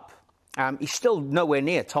Gold Cup. He's still nowhere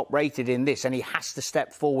near top rated in this, and he has to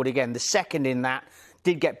step forward again. The second in that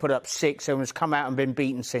did get put up 6 and has come out and been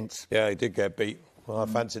beaten since. Yeah, he did get beat. Well, I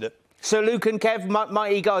fancied it. So Lucan, Kev,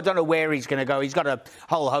 might he go? I don't know where he's going to go. He's got a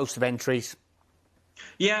whole host of entries.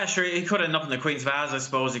 Yeah, sure, he could end up in the Queen's Vase, I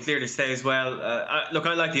suppose. He clearly stays well. Look,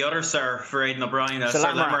 I like the other Sir for Aidan O'Brien, Sir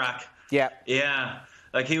Lamorak. Yeah.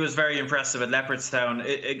 Like, he was very impressive at Leopardstown.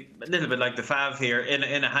 A little bit like the Fav here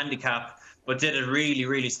in a handicap, but did it really,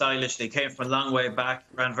 really stylishly. Came from a long way back,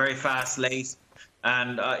 ran very fast late.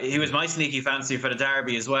 And he was my sneaky fancy for the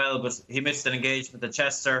Derby as well, but he missed an engagement at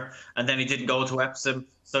Chester, and then he didn't go to Epsom.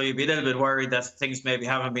 So you'd be a little bit worried that things maybe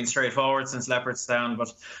haven't been straightforward since Leopardstown.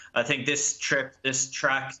 But I think this trip, this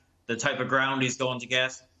track, the type of ground he's going to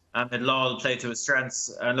get, it'll all play to his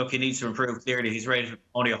strengths. And look, he needs to improve clearly. He's rated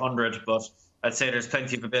only 100, but I'd say there's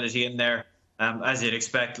plenty of ability in there. As you'd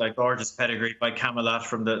expect, like gorgeous pedigree by Camelot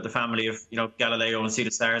from the family of, you know, Galileo and Sea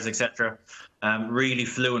the Stars, etc. Really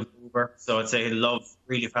fluent mover, so I'd say he'll love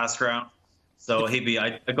really fast ground. So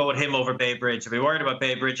I'd go with him over Baybridge. If you're worried about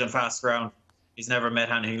Baybridge on fast ground, he's never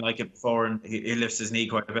met anything like it before, and he lifts his knee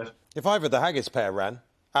quite a bit. If either the Haggis pair ran,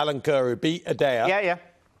 Alan Kerr who beat Adair,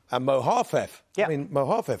 and Mohafeth. I mean,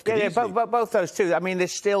 Mohafeth could easily... both those two. I mean, they're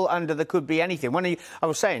still under the could be anything. I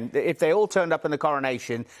was saying, if they all turned up in the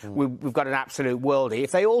Coronation, we've got an absolute worldie.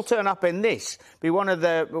 If they all turn up in this, be one of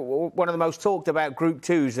the most talked about Group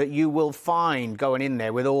 2s that you will find going in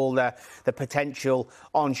there with all the potential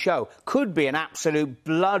on show. Could be an absolute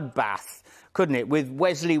bloodbath, couldn't it? With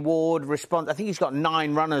Wesley Ward I think he's got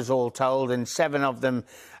 9 runners all told, and 7 of them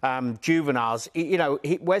juveniles. You know,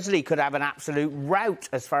 Wesley could have an absolute rout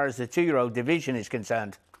as far as the 2-year-old division is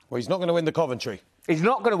concerned. Well, he's not going to win the Coventry. He's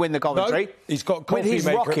not going to win the Coventry. No, he's got Coffee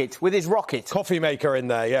Maker. With his rocket. Coffee Maker in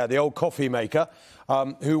there, yeah, the old Coffee Maker,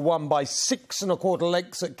 who won by 6 1/4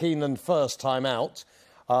 lengths at Keeneland first time out.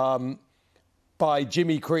 By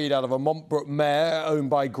Jimmy Creed out of a Montbrook mare owned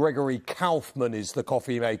by Gregory Kaufman is the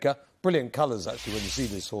Coffee Maker. Brilliant colours, actually, when you see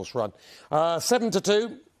this horse run.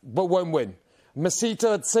 7-2, but won't win.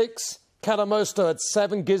 Mesita at 6, Cadamosto at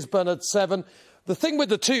 7, Gisborne at 7. The thing with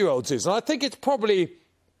the 2-year-olds is, and I think it's probably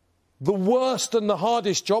the worst and the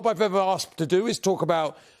hardest job I've ever asked to do, is talk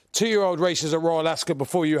about 2-year-old races at Royal Ascot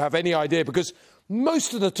before you have any idea, because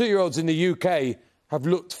most of the 2-year-olds in the UK have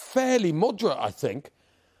looked fairly moderate, I think.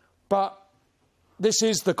 But this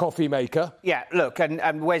is the Coffee Maker. Yeah, look,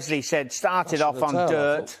 and Wesley said started off on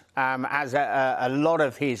dirt, as a lot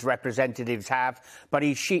of his representatives have, but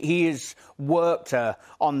he has worked her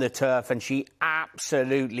on the turf, and she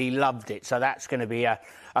absolutely loved it. So that's going to be a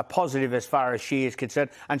positive as far as she is concerned.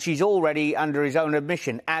 And she's already, under his own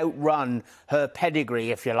admission, outrun her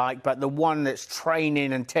pedigree, if you like, but the one that's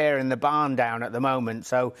training and tearing the barn down at the moment.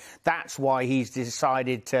 So that's why he's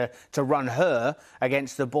decided to run her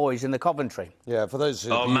against the boys in the Coventry. Yeah, for those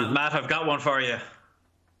who... Matt, I've got one for you.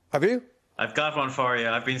 Have you? I've got one for you.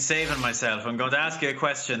 I've been saving myself. I'm going to ask you a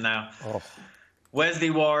question now. Oh. Wesley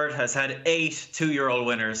Ward has had 8 2-year-old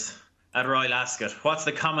winners at Royal Ascot. What's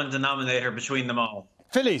the common denominator between them all?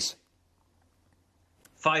 Fillies.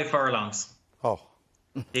 5 furlongs. Oh.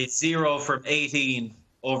 He's 0 from 18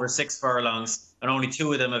 over 6 furlongs. and only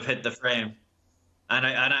 2 of them have hit the frame. And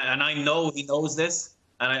I know he knows this,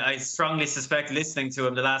 and I strongly suspect, listening to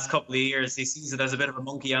him the last couple of years, he sees it as a bit of a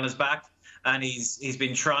monkey on his back, and he's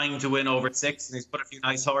been trying to win over 6, and he's put a few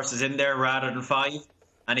nice horses in there rather than 5,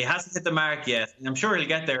 and he hasn't hit the mark yet. And I'm sure he'll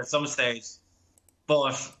get there at some stage,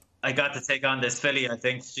 but I got to take on this filly. I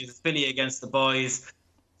think she's a filly against the boys,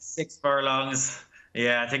 6 furlongs.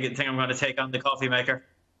 Yeah, I think I'm going to take on the Coffee Maker.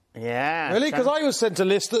 Yeah. Really? Because I was sent a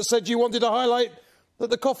list that said you wanted to highlight that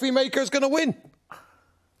the Coffee Maker is going to win.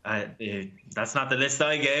 That's not the list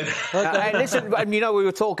I gave. Listen, we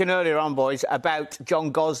were talking earlier on, boys, about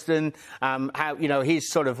John Gosden, how, his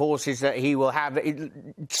sort of horses that he will have.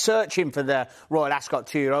 Searching for the Royal Ascot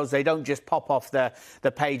 2-year-olds. They don't just pop off the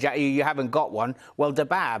page at you. You haven't got one. Well,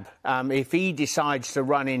 Dabab, if he decides to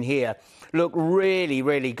run in here, look really,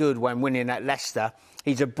 really good when winning at Leicester.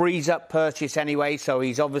 He's a breeze-up purchase anyway, so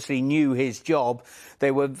he's obviously knew his job. They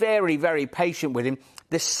were very, very patient with him.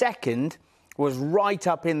 The second was right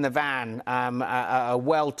up in the van, a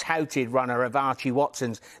well-touted runner of Archie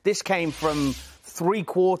Watson's. This came from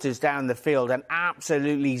 3/4 down the field and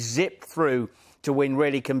absolutely zipped through to win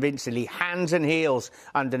really convincingly. Hands and heels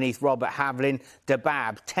underneath Robert Havlin.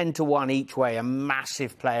 Dabab, 10-1 each way, a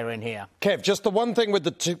massive player in here. Kev, just the one thing with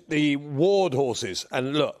the Ward horses,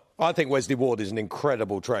 and look, I think Wesley Ward is an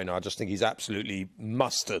incredible trainer. I just think he's absolutely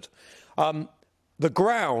mustard. The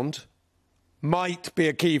ground might be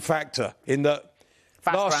a key factor in that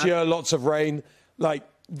last year, lots of rain. Like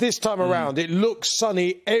this time around, it looks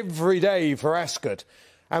sunny every day for Ascot.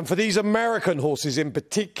 And for these American horses in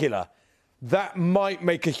particular, that might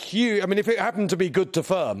make a huge... I mean, if it happened to be good to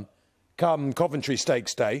firm come Coventry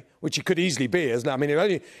Stakes Day, which it could easily be, isn't it? I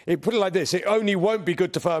mean, put it like this, it only won't be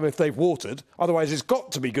good to firm if they've watered. Otherwise, it's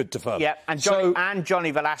got to be good to firm. Yeah, and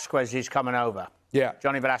Johnny Velasquez is coming over. Yeah.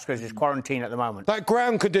 Johnny Velasquez is quarantined at the moment. That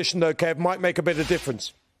ground condition, though, Kev, might make a bit of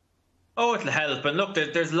difference. Oh, it'll help. And look,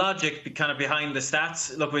 there's logic kind of behind the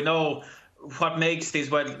stats. Look, we know what makes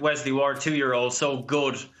these Wesley Ward 2-year-olds so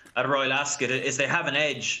good at Royal Ascot is they have an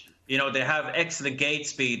edge. They have excellent gate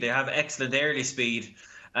speed, they have excellent early speed,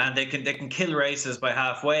 and they can kill races by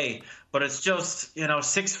halfway. But it's just,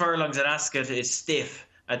 6 furlongs at Ascot is stiff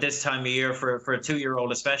at this time of year for a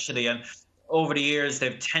 2-year-old especially. And over the years,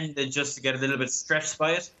 they've tended just to get a little bit stressed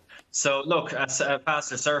by it. So, look, a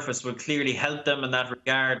faster surface will clearly help them in that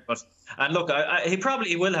regard. And look, he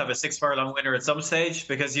probably will have a 6-furlong winner at some stage,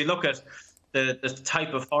 because you look at the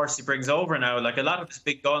type of horse he brings over now. Like, a lot of his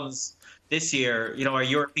big guns this year, are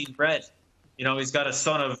European bred. He's got a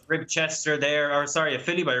son of Ribchester there, a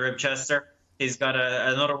filly by Ribchester. He's got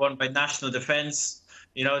another one by National Defence.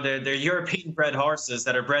 They're European-bred horses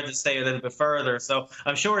that are bred to stay a little bit further. So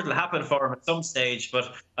I'm sure it'll happen for him at some stage.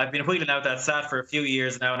 But I've been wheeling out that stat for a few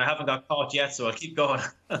years now, and I haven't got caught yet, so I'll keep going.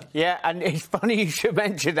 Yeah, and it's funny you should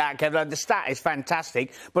mention that, Kevin. The stat is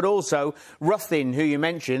fantastic. But also, Ruthin, who you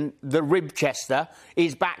mentioned, the Ribchester,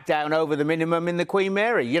 is back down over the minimum in the Queen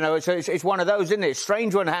Mary. So it's one of those, isn't it?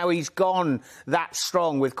 Strange one how he's gone that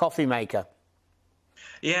strong with Coffee Maker.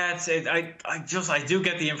 Yeah, I do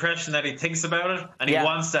get the impression that he thinks about it, and he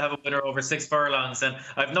wants to have a winner over 6 furlongs. And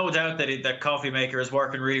I've no doubt that Coffee Maker is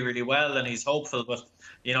working really, really well, and he's hopeful. But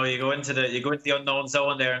you go into the unknown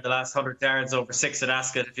zone there in the last 100 yards over 6 at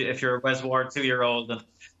Ascot if you're a Wes Ward 2-year-old. And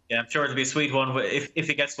yeah, I'm sure it'll be a sweet one if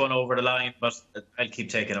he gets one over the line. But I'll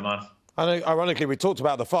keep taking him on. I know, ironically, we talked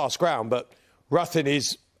about the fast ground, but Ruthin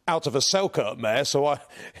is out of a Selkirk mare, so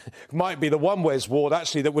might be the one Wes Ward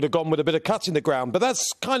actually that would have gone with a bit of cut in the ground. But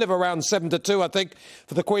that's kind of around 7-2, I think,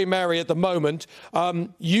 for the Queen Mary at the moment.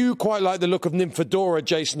 You quite like the look of Nymphadora,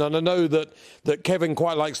 Jason, and I know that Kevin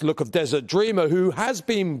quite likes the look of Desert Dreamer, who has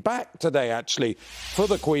been back today, actually, for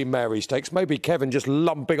the Queen Mary Stakes. Maybe Kevin just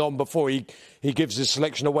lumping on before he gives his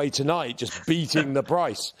selection away tonight, just beating the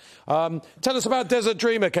price. Tell us about Desert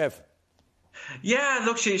Dreamer, Kev. Yeah,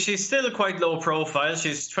 look, she's still quite low profile.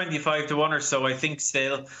 She's 25-1 or so, I think,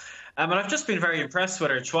 still. And I've just been very impressed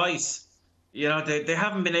with her twice. They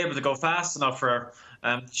haven't been able to go fast enough for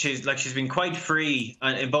her. She's been quite free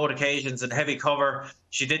in both occasions and heavy cover.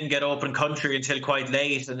 She didn't get open country until quite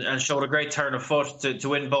late and showed a great turn of foot to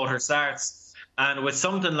win both her starts. And with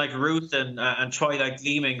something like Ruth and Twilight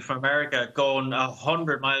Gleaming from America going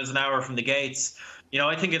 100 miles an hour from the gates,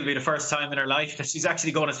 I think it'll be the first time in her life that she's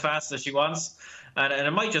actually going as fast as she wants. And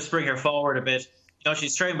it might just bring her forward a bit.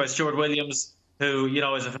 She's trained by Stuart Williams, who,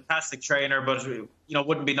 is a fantastic trainer, but,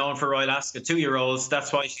 wouldn't be known for Royal Ascot 2-year-olds.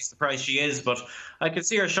 That's why she's the price she is. But I can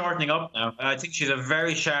see her shortening up now. I think she's a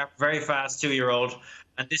very sharp, very fast 2-year-old.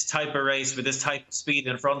 And this type of race with this type of speed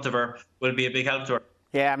in front of her will be a big help to her.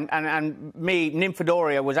 Yeah, and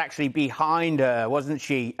Nymphadoria was actually behind her, wasn't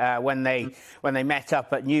she, when they met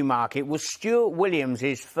up at Newmarket. Was Stuart Williams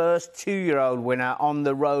his first 2-year-old winner on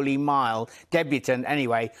the Rowley Mile, debutant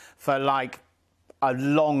anyway, for like a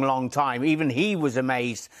long, long time. Even he was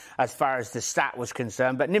amazed as far as the stat was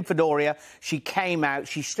concerned. But Nymphadoria, she came out,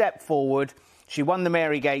 she stepped forward. She won the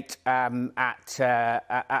Marygate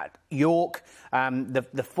at York.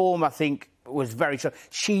 The form, I think, was very strong.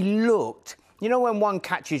 She looked... You know, when one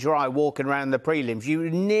catches your eye walking around the prelims,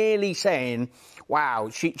 you're nearly saying,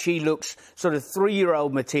 wow, she looks sort of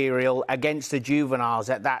 3-year-old material against the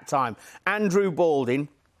juveniles at that time. Andrew Balding,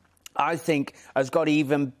 I think, has got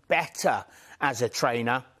even better as a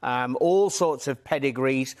trainer. All sorts of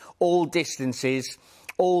pedigrees, all distances,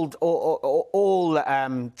 all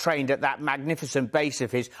trained at that magnificent base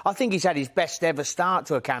of his. I think he's had his best ever start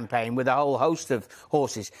to a campaign with a whole host of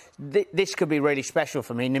horses. This could be really special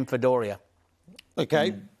for me, Nymphadoria.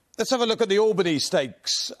 OK, let's have a look at the Albany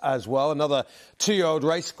Stakes as well. Another 2-year-old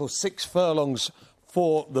race called 6 furlongs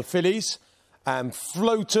for the fillies. And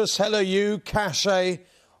Flotus, Hello You, Cachet,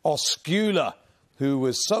 Oscula, who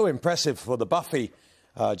was so impressive for the Buffy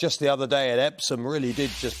just the other day at Epsom, really did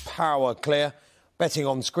just power clear. Betting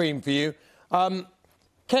on screen for you.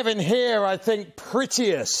 Kevin, here, I think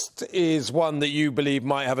Prettiest is one that you believe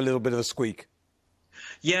might have a little bit of a squeak.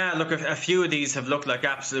 Yeah, look, a few of these have looked like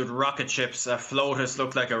absolute rocket ships. Flotus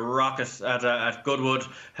looked like a rocket at Goodwood.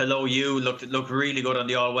 Hello You looked really good on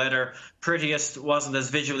the all-weather. Prettiest wasn't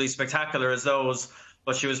as visually spectacular as those,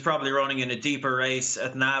 but she was probably running in a deeper race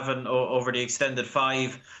at Navan over the extended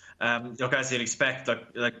 5. Look, as you'd expect,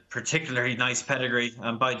 like particularly nice pedigree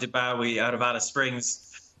by Dubawi out of Alice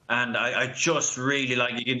Springs. And I just really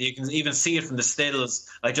like, you can even see it from the stills.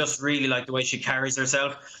 I just really like the way she carries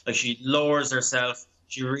herself. Like, she lowers herself.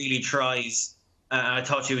 She really tries. I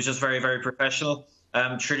thought she was just very, very professional.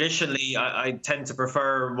 Traditionally, I tend to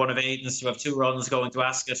prefer one of Aidan's to have 2 runs going to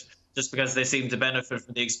Ascot, just because they seem to benefit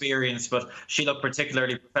from the experience. But she looked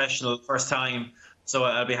particularly professional first time, so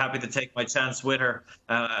I'll be happy to take my chance with her.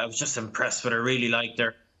 I was just impressed with her, really liked her.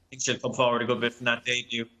 I think she'll come forward a good bit from that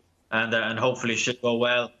debut, and hopefully she'll go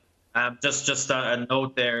well. Just a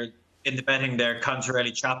note there, in the betting there,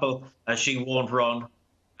 Contarelli Chapel, she won't run.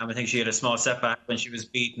 I think she had a small setback when she was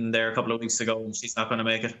beaten there a couple of weeks ago, and she's not going to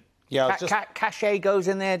make it. Yeah, Cachet goes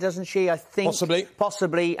in there, doesn't she? I think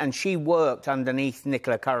possibly, and she worked underneath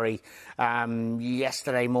Nicola Curry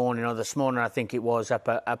yesterday morning or this morning, I think it was, up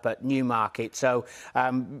at Newmarket. So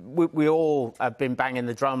we all have been banging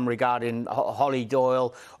the drum regarding Holly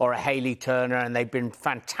Doyle or a Hayley Turner, and they've been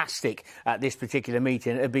fantastic at this particular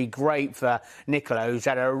meeting. It'd be great for Nicola, who's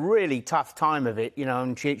had a really tough time of it, you know,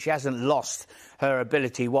 and she hasn't lost her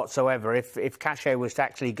ability whatsoever. If Cachet was to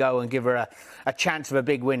actually go and give her a chance of a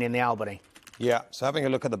big win in the Albany. Yeah, so having a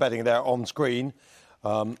look at the betting there on screen,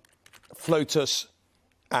 Flotus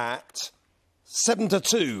at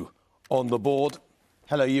 7-2 on the board.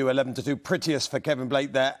 Hello You 11-2. Prettiest for Kevin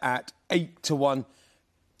Blake there at 8-1,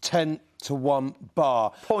 10-1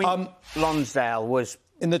 bar. Point Lonsdale was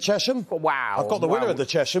in the Chesham. Wow! I've got the winner of the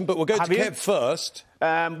Chesham, but we'll go to Kev first.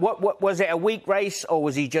 What was it? A weak race, or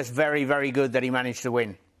was he just very, very good that he managed to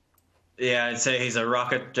win? Yeah, I'd say he's a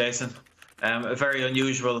rocket, Jason. Very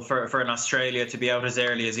unusual for an Australia to be out as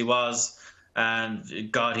early as he was,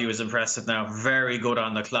 and God, he was impressive. Now, very good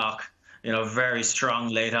on the clock. You know, very strong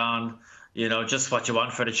late on. You know, just what you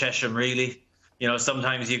want for the Chesham, really. You know,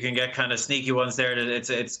 sometimes you can get kind of sneaky ones there that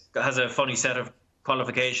it has a funny set of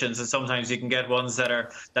qualifications, and sometimes you can get ones that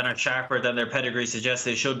are sharper than their pedigree suggests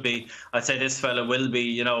they should be. I'd say this fella will be,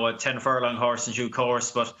 you know, a 10 furlong horse in due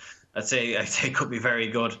course, but I'd say it could be very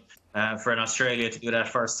good. For an Australia to do that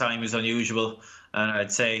first time is unusual, and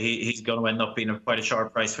I'd say he's going to end up being quite a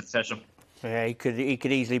short price for the session. Yeah, he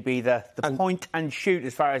could easily be the point and shoot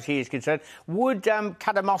as far as he is concerned. Would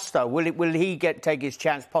Cadamosto, will he take his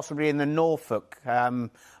chance possibly in the Norfolk?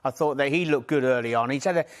 I thought that he looked good early on. He's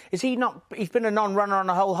been a non-runner on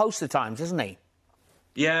a whole host of times, hasn't he?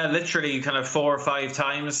 Yeah, literally kind of 4 or 5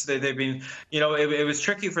 times they've been, you know, it was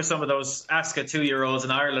tricky for some of those Ascot 2-year-olds in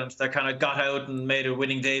Ireland that kind of got out and made a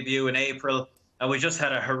winning debut in April. And we just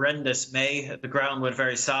had a horrendous May. The ground went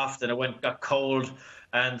very soft and it got cold.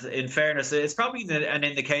 And in fairness, it's probably an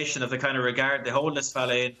indication of the kind of regard they hold this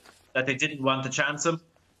fella in, that they didn't want to chance him.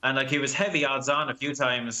 And like, he was heavy odds on a few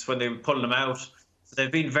times when they pulled him out. So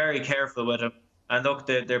they've been very careful with him. And look,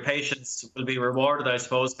 their patience will be rewarded, I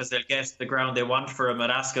suppose, because they'll get the ground they want for him at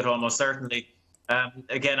Ascot almost certainly.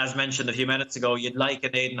 Again, as mentioned a few minutes ago, you'd like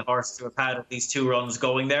an Aidan horse to have had at least 2 runs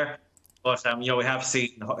going there. But, you know, we have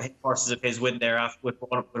seen horses of his win there with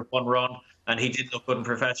one run, and he did look good and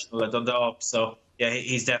professional at Dundalk. So, yeah,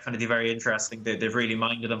 he's definitely very interesting. They've really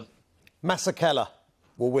minded him. Masekela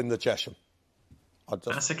will win the Chesham.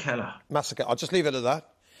 Masekela. I'll just leave it at that.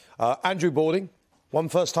 Andrew Balding, won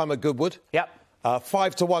first time at Goodwood. Yep.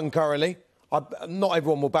 5-1 currently. Not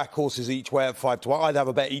everyone will back horses each way at 5-1. I'd have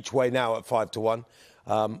a bet each way now at 5-1.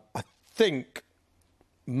 I think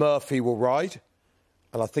Murphy will ride,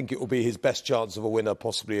 and I think it will be his best chance of a winner,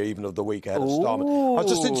 possibly even of the week ahead of Starman. I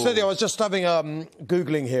was just having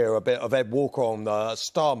Googling here a bit of Ed Walker on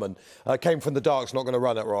Starman. Came from the darks, not going to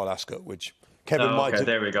run at Royal Ascot, which Kevin might have.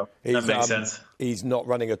 There we go. That makes sense. He's not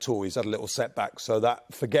running at all. He's had a little setback, so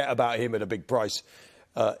forget about him at a big price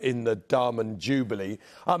in the Diamond Jubilee.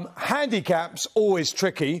 Handicaps, always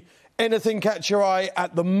tricky. Anything catch your eye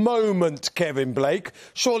at the moment, Kevin Blake?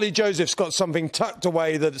 Surely Joseph's got something tucked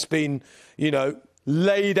away that's been,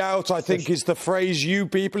 laid out, I think is the phrase you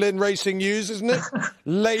people in racing use, isn't it?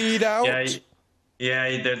 Laid out?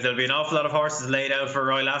 Yeah, there'll be an awful lot of horses laid out for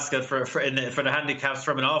Royal Ascot for the handicaps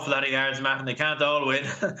from an awful lot of yards, Matt, and they can't all win.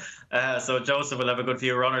 So Joseph will have a good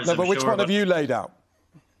few runners. No, but which one have you laid out?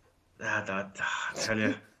 I tell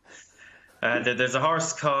you. There's a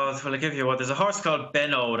horse called, well, I'll give you what, there's a horse called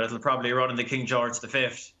Benno that'll probably run in the King George V.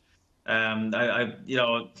 That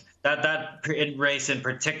race in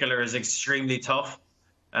particular is extremely tough.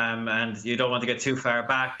 And you don't want to get too far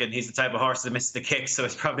back, and he's the type of horse that misses the kick, so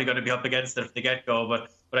he's probably going to be up against it from the get-go, but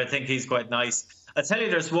I think he's quite nice. I tell you,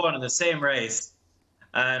 there's one in the same race,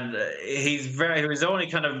 and he was only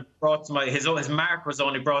kind of brought to his mark was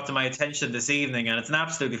only brought to my attention this evening, and it's an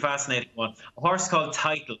absolutely fascinating one. A horse called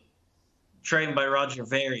Title, trained by Roger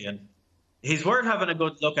Varian. He's worth having a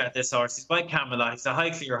good look at, this horse. He's by Camelot. He's a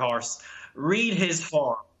high-clear horse. Read his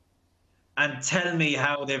form and tell me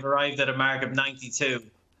how they've arrived at a mark of 92.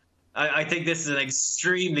 I think this is an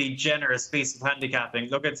extremely generous piece of handicapping.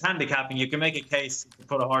 Look, it's handicapping. You can make a case to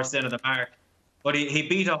put a horse in at the mark. But he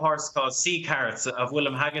beat a horse called Sea Carrots of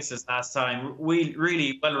William Haggis's last time.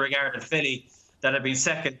 Really well-regarded filly that had been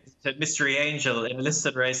second to Mystery Angel in a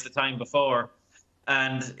listed race the time before.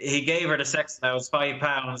 And he gave her the Sexton House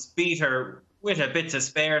 £5, beat her with a bit to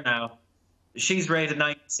spare now. She's rated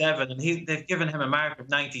 97, and they've given him a mark of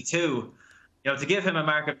 92. To give him a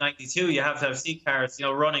mark of 92, you have to have Sea Carrots,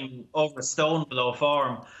 running over a stone below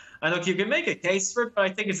form. And look, you can make a case for it, but I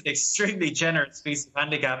think it's an extremely generous piece of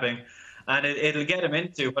handicapping. And it'll get him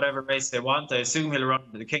into whatever race they want. I assume he'll run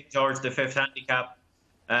the King George V handicap.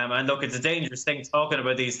 And look, it's a dangerous thing talking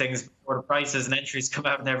about these things before the prices and entries come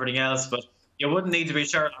out and everything else. But you wouldn't need to be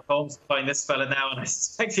Sherlock Holmes to find this fella now. And I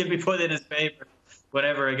suspect he'll be put in his favour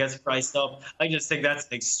whenever it gets priced up. I just think that's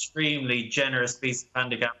an extremely generous piece of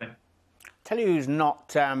handicapping. Tell you who's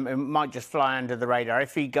not, it might just fly under the radar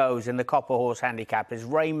if he goes in the Copper Horse handicap, is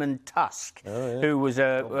Raymond Tusk, who was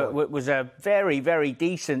a very, very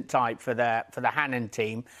decent type for the Hannon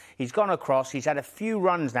team. He's gone across. He's had a few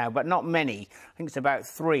runs now, but not many. I think it's about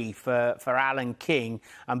 3 for Alan King,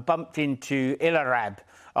 and bumped into Ilarab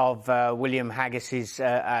of William Haggis's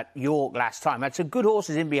at York last time. Had some good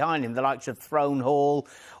horses in behind him, the likes of Throne Hall,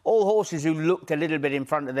 all horses who looked a little bit in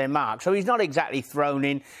front of their mark. So he's not exactly thrown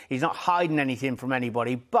in. He's not hiding anything from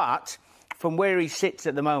anybody. But from where he sits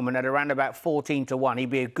at the moment, at around about 14-1, he'd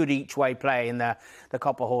be a good each-way play in the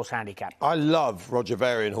Copper Horse handicap. I love Roger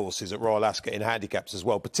Varian horses at Royal Ascot in handicaps as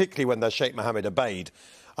well, particularly when they're Sheikh Mohammed obeyed.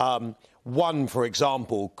 One, for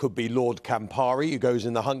example, could be Lord Campari, who goes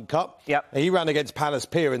in the Hunt Cup. Yep. He ran against Palace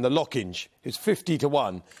Pier in the Lockinge. He was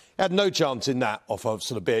 50-1. Had no chance in that off of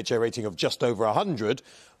sort of BHA rating of just over 100,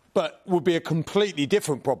 but would be a completely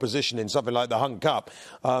different proposition in something like the Hunt Cup.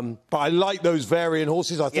 But I like those Varian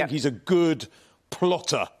horses. I think he's a good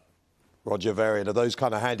plotter, Roger Varian, of those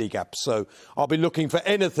kind of handicaps. So I'll be looking for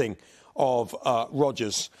anything of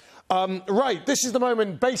Rogers. Right, this is the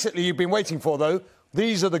moment basically you've been waiting for, though.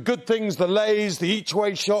 These are the good things, the lays, the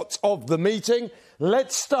each-way shots of the meeting.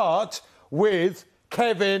 Let's start with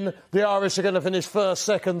Kevin. The Irish are going to finish first,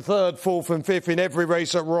 second, third, fourth and fifth in every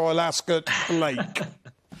race at Royal Ascot. Blake.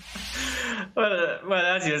 Well,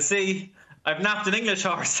 as you see, I've napped an English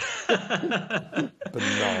horse. Banana.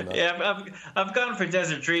 Yeah, I've gone for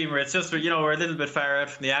Desert Dreamer. It's just, we're a little bit far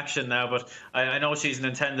out from the action now, but I know she's an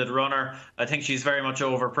intended runner. I think she's very much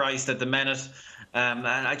overpriced at the minute. And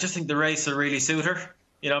I just think the race will really suit her.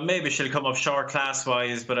 Maybe she'll come up short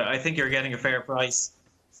class-wise, but I think you're getting a fair price.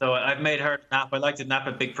 So I've made her nap. I like to nap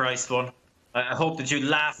a big-priced one. I hope that you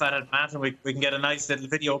laugh at it, Matt, and we can get a nice little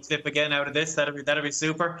video clip again out of this. That'd be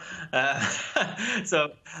super. And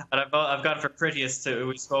I've got for prettiest who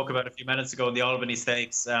we spoke about a few minutes ago in the Albany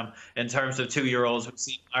Stakes. In terms of 2-year-olds we've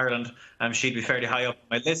seen in Ireland, she'd be fairly high up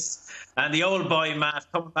on my list. And the old boy Matt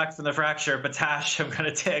coming back from the fracture, Batash, I'm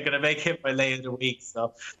gonna make him my lay of the week.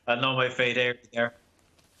 So I know my fate early there.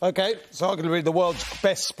 Okay, so arguably the world's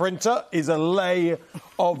best sprinter is a lay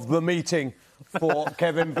of the meeting for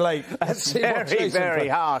Kevin Blake. That's very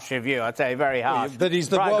harsh of you, I tell you, very harsh. That he's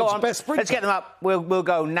the world's best sprinter. Let's get them up. We'll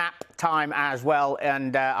go nap time as well.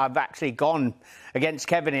 And I've actually gone against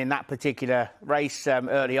Kevin in that particular race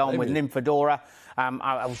early on with Nymphadora.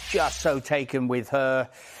 I was just so taken with her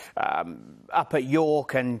up at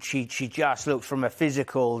York, and she just looks from a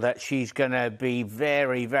physical that she's going to be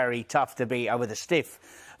very, very tough to beat over the stiff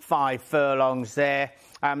 5 furlongs there.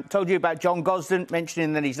 Told you about John Gosden,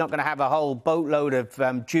 mentioning that he's not going to have a whole boatload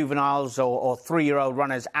of juveniles or 3-year-old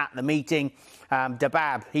runners at the meeting.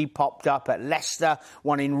 Dabab, he popped up at Leicester,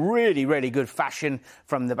 won in really, really good fashion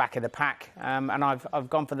from the back of the pack. And I've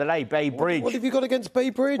gone for the lay, Bay Bridge. What have you got against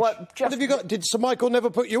Bay Bridge? What have you got? Did Sir Michael never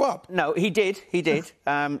put you up? No, he did.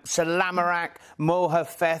 Salamarak,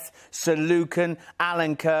 Mohafeth, Sir Lucan,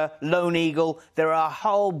 Alenker, Lone Eagle. There are a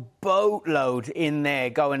whole boatload in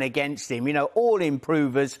there going against him. You know, all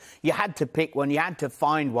improvers. You had to pick one. You had to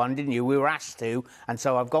find one, didn't you? We were asked to. And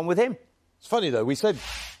so I've gone with him. It's funny, though. We said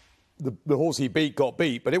the horse he beat got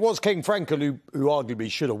beat, but it was King Franklin who arguably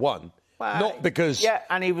should have won. Not because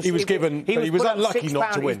and he was unlucky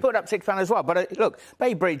not to win. He was put up £6 as well. But look,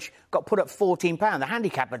 Bay Bridge got put up £14. The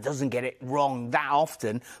handicapper doesn't get it wrong that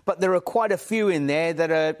often, but there are quite a few in there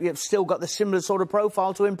that have still got the similar sort of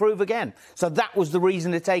profile to improve again. So that was the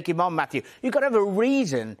reason to take him on, Matthew. You've got to have a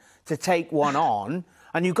reason to take one on,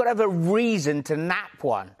 and you've got to have a reason to nap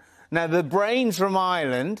one. Now, the Brains from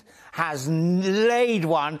Ireland has laid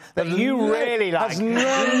one that you really like. You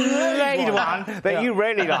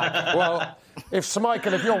really like. Well, if Sir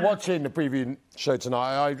Michael, if you're watching the preview show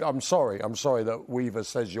tonight, I'm sorry that Weaver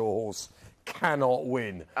says your horse cannot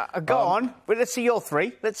win. Go on. Well, let's see your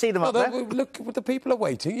 3. Let's see them up there. Look, the people are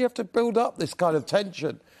waiting. You have to build up this kind of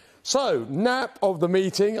tension. So, nap of the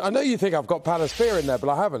meeting. I know you think I've got Palace Fear in there, but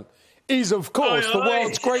I haven't. Is, of course, the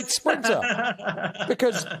world's great sprinter.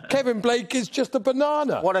 Because Kevin Blake is just a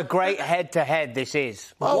banana. What a great head-to-head this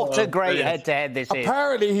is. What a great head-to-head this is.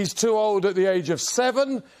 Apparently, he's too old at the age of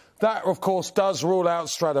 7. That, of course, does rule out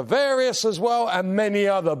Stradivarius as well, and many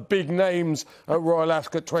other big names at Royal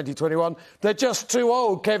Ascot 2021. They're just too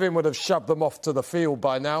old. Kevin would have shoved them off to the field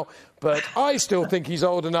by now. But I still think he's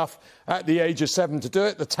old enough at the age of 7 to do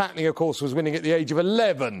it. The Tattling, of course, was winning at the age of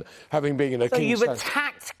 11, having been in a King's You've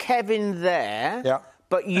attacked Kevin there. Yeah.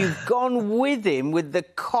 But you've gone with him with the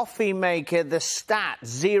coffee maker, the stat,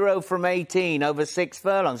 0 from 18 over 6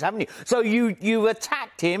 furlongs, haven't you? So you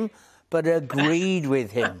attacked him, but agreed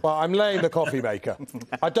with him. Well, I'm laying the coffee maker.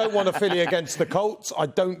 I don't want to filly against the Colts. I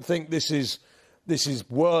don't think this is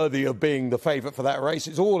worthy of being the favourite for that race.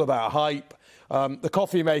 It's all about hype. The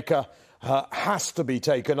coffee maker has to be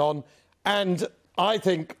taken on. And I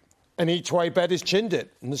think an each-way bet is chinned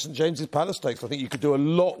it in the St James's Palace Stakes. I think you could do a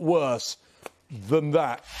lot worse than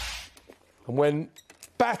that. And when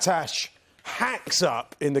Batash hacks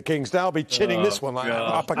up in the King's Day, I'll be chinning this one like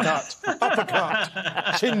that.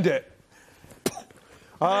 Uppercut, chinned it.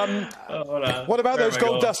 What about those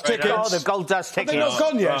gold dust tickets? Oh, the gold dust tickets. They're not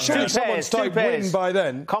gone yet. Surely someone's typed win by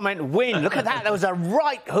then. Comment win. Look at that. That was a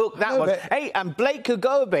right hook, that was. Hey, and Blake could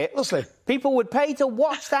go a bit. Honestly. People would pay to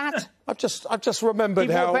watch that. I've just remembered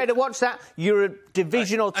People how... would pay to watch that. You're a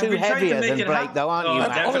division or 2 heavier than Blake, though, aren't you,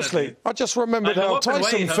 Matt? Honestly, I just remembered how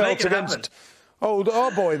Tyson felt against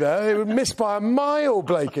our boy there. He was missed by a mile,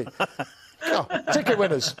 Blakey. Ticket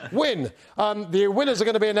winners, win. The winners are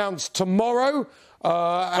going to be announced tomorrow.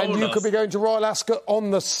 And you could be going to Royal Ascot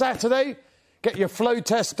on the Saturday. Get your flow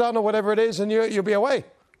test done or whatever it is, and you'll be away.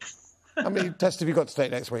 How many tests have you got to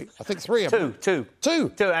take next week? I think 3.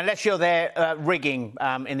 Two, unless you're there rigging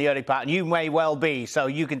in the early part. And you may well be, so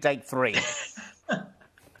you can take 3.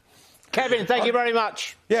 Kevin, thank you very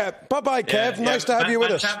much. Yeah, bye-bye, Kev. Nice to have you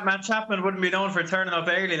with us. Matt Chapman wouldn't be known for turning up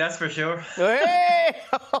early, that's for sure. Hey!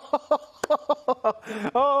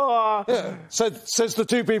 Yeah, says the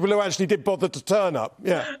 2 people who actually did bother to turn up.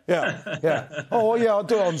 Yeah. Oh, yeah, I'll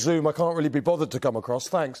do it on Zoom. I can't really be bothered to come across.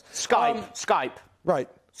 Thanks. Skype. Right.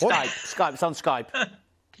 Skype. It's on Skype.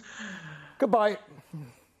 Goodbye.